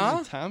 Uh-huh. He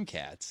was in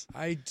Tomcats.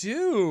 I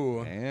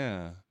do.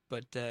 Yeah.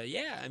 But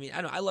yeah, I mean,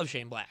 I love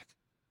Shane Black.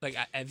 Like,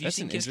 have you That's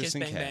seen an Kiss Kiss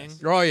interesting Bang Bang?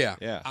 cast. Oh yeah.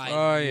 Yeah.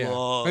 Oh yeah.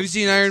 love Have you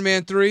seen Kiss Iron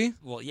Man 3?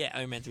 Well, yeah,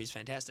 Iron Man 3 is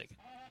fantastic.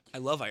 I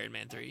love Iron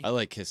Man 3. I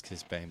like Kiss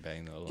Kiss Bang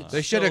Bang though a lot.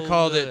 They should have so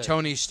called good. it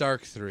Tony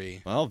Stark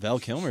 3. Well, Val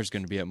Kilmer's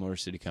going to be at Motor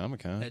City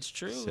Comic Con. That's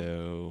true.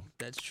 So.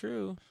 That's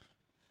true.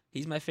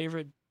 He's my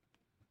favorite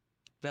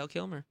Val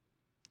Kilmer.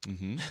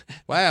 Mm-hmm.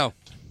 Wow.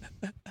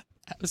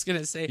 I was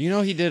gonna say. You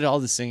know he did all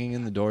the singing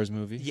in the Doors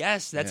movie.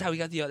 Yes, that's Yeah. how he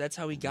got the. That's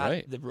how he got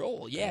Right. the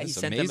role. Yeah, he That's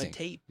sent them amazing. a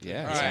tape.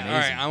 Yeah, All it's right,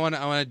 amazing.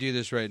 I want to do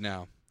this right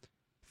now.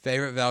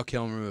 Favorite Val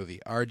Kilmer movie?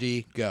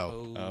 RD,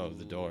 go. Oh,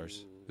 The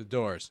Doors. The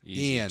Doors.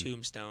 Easy. Ian,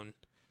 Tombstone.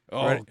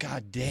 Oh, Ready?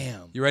 god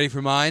damn. you ready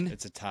for mine?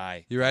 It's a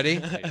tie. You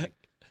ready?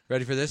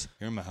 Ready for this?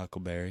 You're my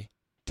Huckleberry.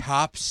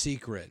 Top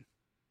Secret.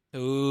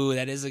 Ooh,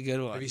 that is a good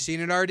one. Have you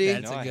seen it, RD?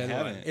 That's No, a I good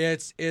one.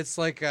 haven't. It's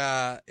like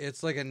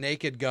a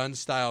Naked Gun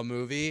style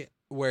movie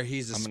where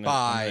he's a I'm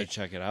spy. gonna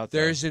check it out. Though.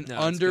 There's an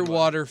No, it's a good one.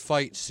 underwater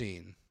fight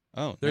scene.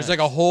 Oh, There's nice.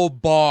 like a whole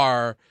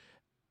bar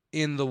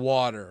in the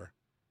water,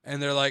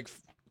 and they're like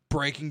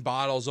breaking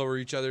bottles over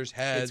each other's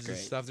heads and great.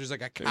 stuff. There's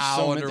like a There's cow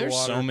so many, underwater.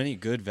 there's so many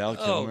good Val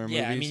Oh Kilmer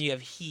yeah, I movies. mean you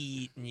have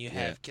Heat and you Yeah.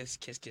 have Kiss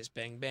Kiss Kiss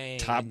Bang Bang.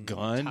 Top and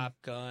Gun. Top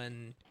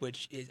Gun,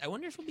 which is I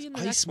wonder if he'll be in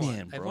the next Iceman,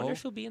 one. I bro. wonder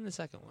if he'll be in the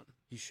second one.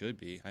 He should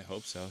be. I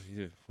hope so.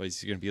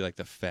 He's going to be like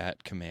the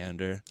fat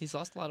commander. He's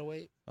lost a lot of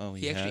weight. Oh,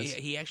 He has?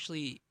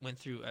 actually went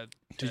through an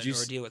you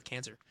s- ordeal with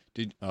cancer.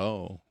 I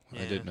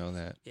Yeah. didn't know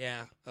that.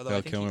 Yeah, although Val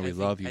I think Kilmer, I we think-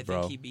 love you, I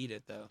bro. think he beat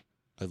it though.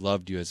 I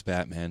loved you as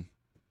Batman.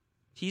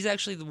 He's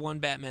actually the one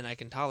Batman I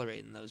can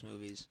tolerate in those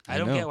movies. I I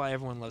don't know. get why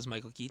everyone loves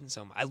Michael Keaton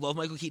so much. I love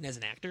Michael Keaton as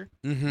an actor.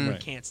 Mhm. I Right.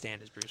 can't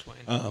stand as Bruce Wayne.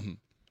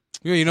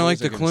 You don't what like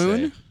was I the gonna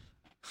Clune?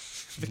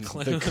 say? The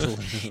Clune. The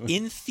Clune.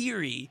 In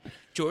theory,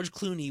 George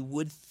Clooney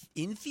would,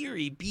 in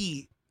theory,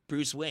 be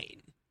Bruce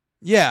Wayne,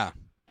 Yeah,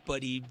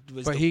 but he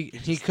was. but the,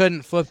 he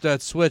couldn't flip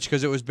that switch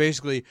because it was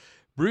basically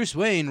Bruce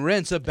Wayne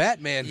rents a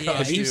Batman Yeah,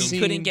 costume. you he seen-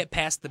 couldn't get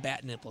past the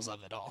bat nipples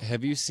of it all.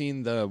 Have you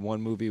seen the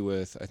one movie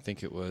with, I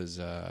think it was,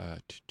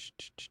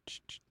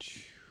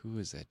 who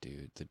is that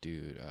dude? The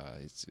dude,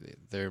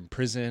 they're in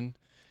prison,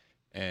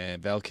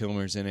 and Val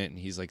Kilmer's in it, and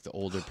he's like the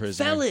older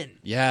prisoner. Felon.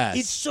 Yes.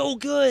 It's so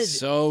good.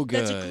 So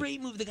good. That's a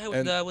great movie. The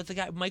guy with the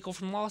guy Michael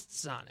from Lost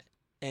is on it,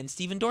 and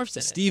Steven Dorff's in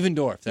it. Steven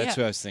Dorff. That's Yeah.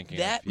 who I was thinking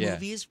That of. Yeah.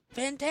 movie is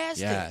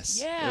fantastic. Yes.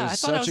 Yeah, It was I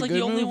thought I such was a like the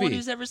good only one movie.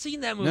 who's ever seen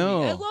that movie.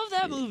 No. I love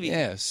that movie.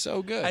 Yeah,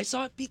 so good. I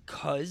saw it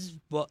because,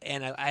 well,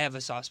 and I have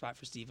a soft spot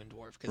for Steven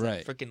Dorff because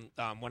Right. freaking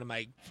one of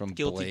my From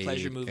guilty Blade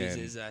pleasure movies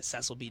and- is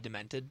Cecil B.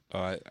 Demented.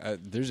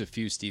 There's a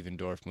few Steven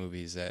Dorff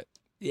movies that.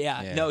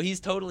 Yeah, no, he's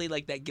totally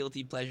like that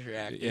guilty pleasure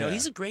actor. You know, Yeah.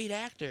 he's a great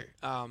actor.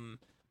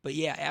 But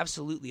yeah,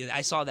 absolutely.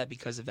 I saw that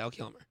because of Val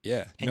Kilmer.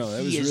 Yeah, And no, that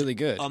he was is really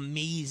good.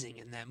 Amazing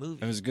in that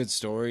movie. It was a good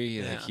story.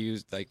 Yeah. Like he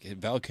was like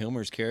Val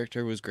Kilmer's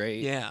character was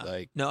great. Yeah.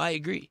 like No, I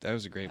agree. that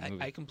was a great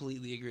movie. I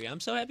completely agree. I'm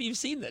so happy you've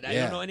seen that. I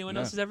Yeah, don't know anyone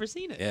else has ever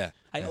seen it. Yeah,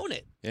 I own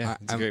it. Yeah,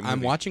 it's a great movie.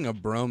 I'm watching a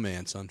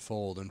bromance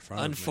unfold in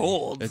front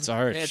Unfold? of me. It's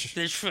art.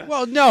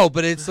 Well, no,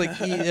 but it's like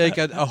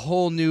a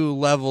whole new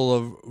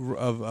level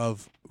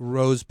of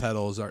rose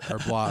petals are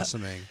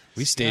blossoming.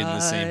 We stayed in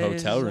the same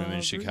hotel room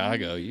in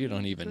Chicago. You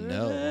don't even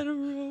know.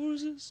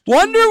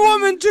 Wonder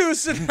Woman 2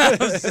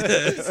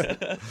 synopsis.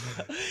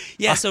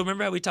 Yeah, so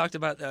remember how we talked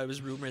about it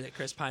was rumored that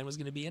Chris Pine was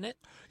going to be in it?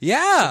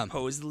 Yeah.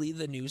 Supposedly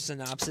the new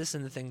synopsis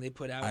and the thing they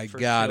put out I for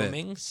got it.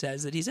 filming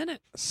says that he's in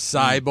it.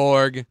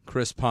 Cyborg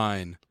Chris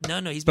Pine. No,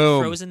 he's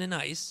Boom. been frozen in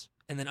ice,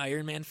 and then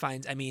Iron Man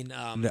finds.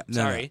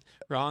 No.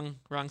 Wrong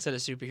set of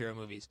superhero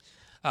movies.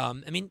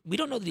 We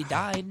don't know that he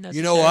died.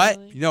 You know what?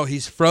 necessarily. You know,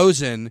 he's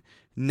frozen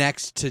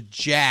next to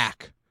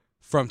Jack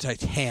from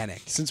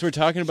Titanic. Since we're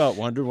talking about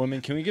Wonder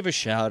Woman, can we give a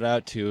shout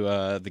out to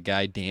the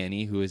guy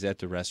Danny who was at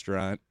the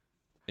restaurant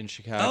in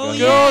Chicago? Oh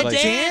He yeah, was,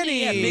 like,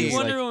 Danny, yeah, he big was,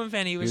 Wonder like- Woman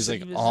fan. He was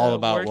like all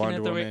about working Wonder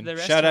at the, Woman. The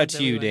Shout out restaurant to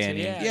that you, we went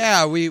Danny.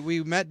 Yeah,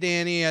 we met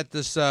Danny at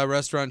this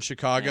restaurant in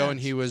Chicago, and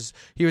he was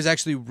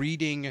actually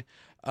reading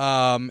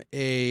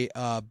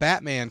a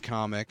Batman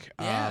comic.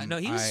 Yeah, no,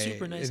 he was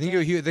super nice I think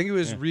guy. he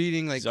was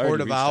reading like He's already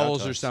Court of reached out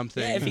Owls to or us.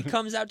 something. Yeah, if he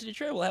comes out to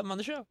Detroit, we'll have him on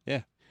the show.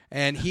 Yeah.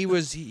 And he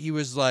was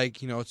like,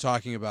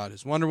 talking about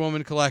his Wonder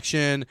Woman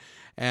collection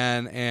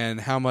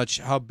and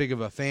how big of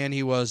a fan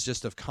he was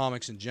just of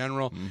comics in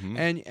general.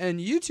 Mm-hmm.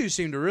 And you two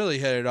seem to really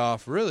hit it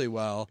off really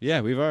well.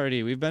 Yeah,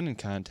 we've been in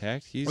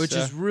contact. He's Which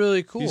is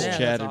really cool. He's Yeah,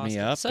 chatted That's me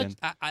awesome.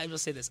 up. I will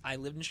say this: I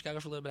lived in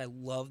Chicago for a little bit. I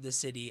love the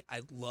city.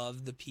 I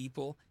love the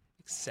people,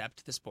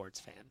 except the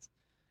sports fans.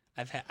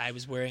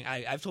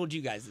 I've told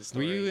you guys this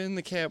story. Were you in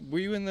the cab? Were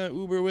you in the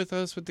Uber with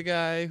us with the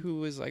guy who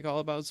was like all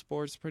about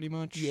sports, pretty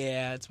much?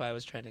 Yeah, that's why I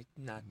was trying to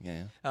not.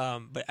 Yeah.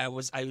 But I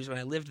was when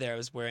I lived there, I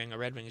was wearing a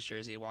Red Wings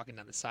jersey, walking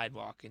down the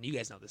sidewalk, and you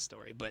guys know this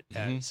story. But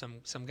Mhm.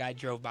 some guy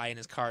drove by in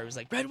his car. He was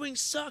like, "Red Wings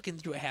suck," and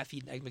threw a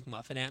half-eaten Egg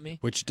McMuffin at me.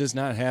 Which does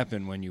not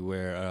happen when you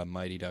wear a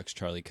Mighty Ducks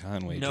Charlie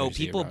Conway No,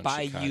 jersey people around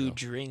buy Chicago. you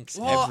drinks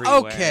Well, everywhere.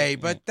 okay,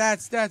 but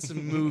that's a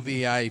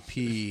movie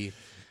IP.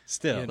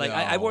 Still, Like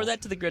I wore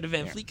that to the Greta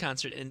Van Fleet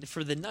concert, and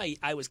for the night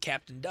I was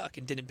Captain Duck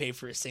and didn't pay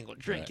for a single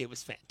drink. Right. It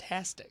was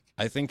fantastic.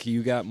 I think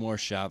you got more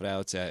shout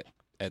outs at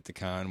the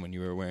con when you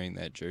were wearing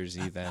that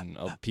jersey than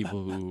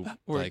people who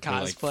Were were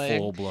cosplaying.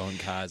 full blown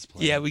cosplay.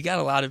 Yeah, we got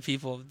a lot of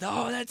people.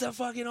 Oh, that's a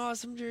fucking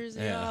awesome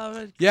jersey. Yeah.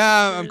 Oh,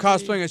 Yeah, I'm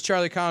cosplaying as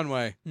Charlie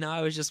Conway. No, I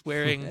was just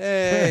wearing.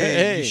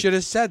 Hey, you should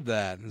have said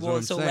that. is what Well,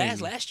 I'm so saying.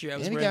 last year I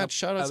was And he wearing. got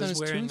shout outs I on was his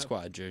wearing Toon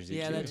Squad jersey.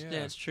 Yeah, too.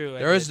 that's true.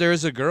 There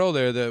was a girl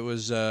there that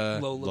was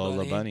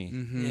Lola Bunny.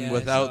 mhm, Yeah, I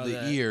without saw the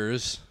that.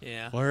 ears.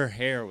 Yeah. Well, her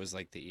hair was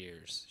like the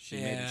ears. She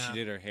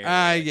did her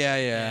hair.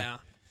 Yeah.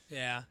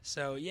 Yeah.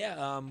 So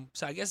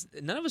so I guess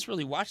none of us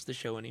really watch the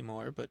show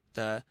anymore,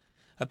 but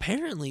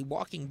apparently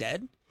Walking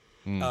Dead,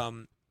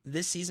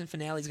 this season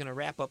finale is going to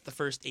wrap up the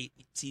first 8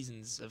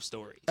 seasons of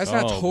story. That's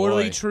not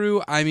totally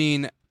true. I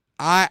mean,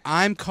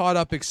 I'm caught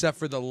up except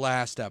for the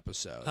last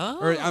episode.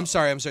 Or I'm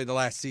sorry, the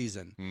last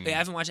season. I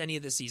haven't watched any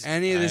of this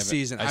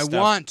season. I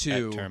want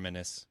to. At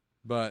Terminus.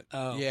 But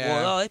Oh, yeah.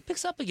 well, it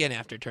picks up again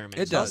after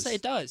Terminus. It I'll does. say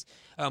it does.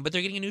 But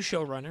they're getting a new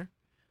showrunner.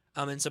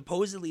 And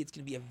supposedly it's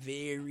going to be a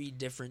very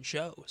different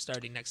show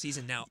starting next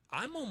season. Now,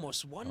 I'm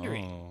almost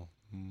wondering,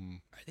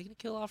 are they going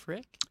to kill off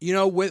Rick? You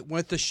know, with the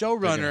They're gonna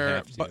showrunner,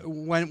 have to. but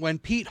when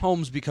Pete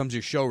Holmes becomes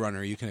your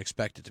showrunner, you can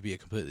expect it to be a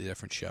completely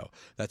different show.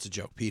 That's a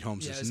joke. Pete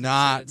Holmes Yeah, I was is gonna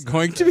not say, it's not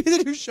going to be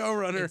the new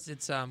showrunner.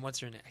 It's what's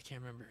her name? I can't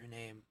remember her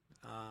name.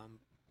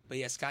 But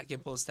yeah, Scott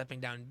Gimple is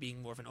stepping down,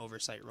 being more of an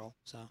oversight role.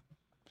 So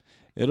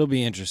It'll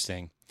be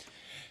interesting.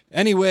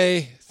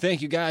 Anyway,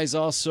 thank you guys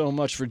all so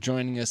much for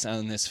joining us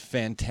on this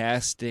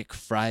fantastic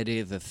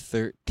Friday the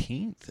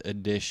 13th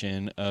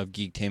edition of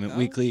Geektainment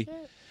Weekly.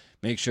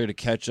 Make sure to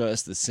catch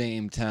us the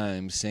same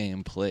time,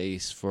 same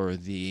place for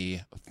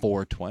the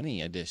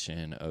 420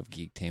 edition of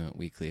Geektainment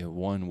Weekly,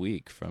 1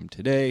 week from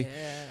today.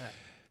 yeah,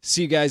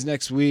 See you guys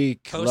next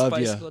week. post Love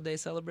you. Bicycle Day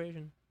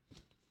celebration.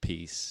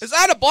 Peace. Is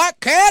that a black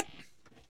cat?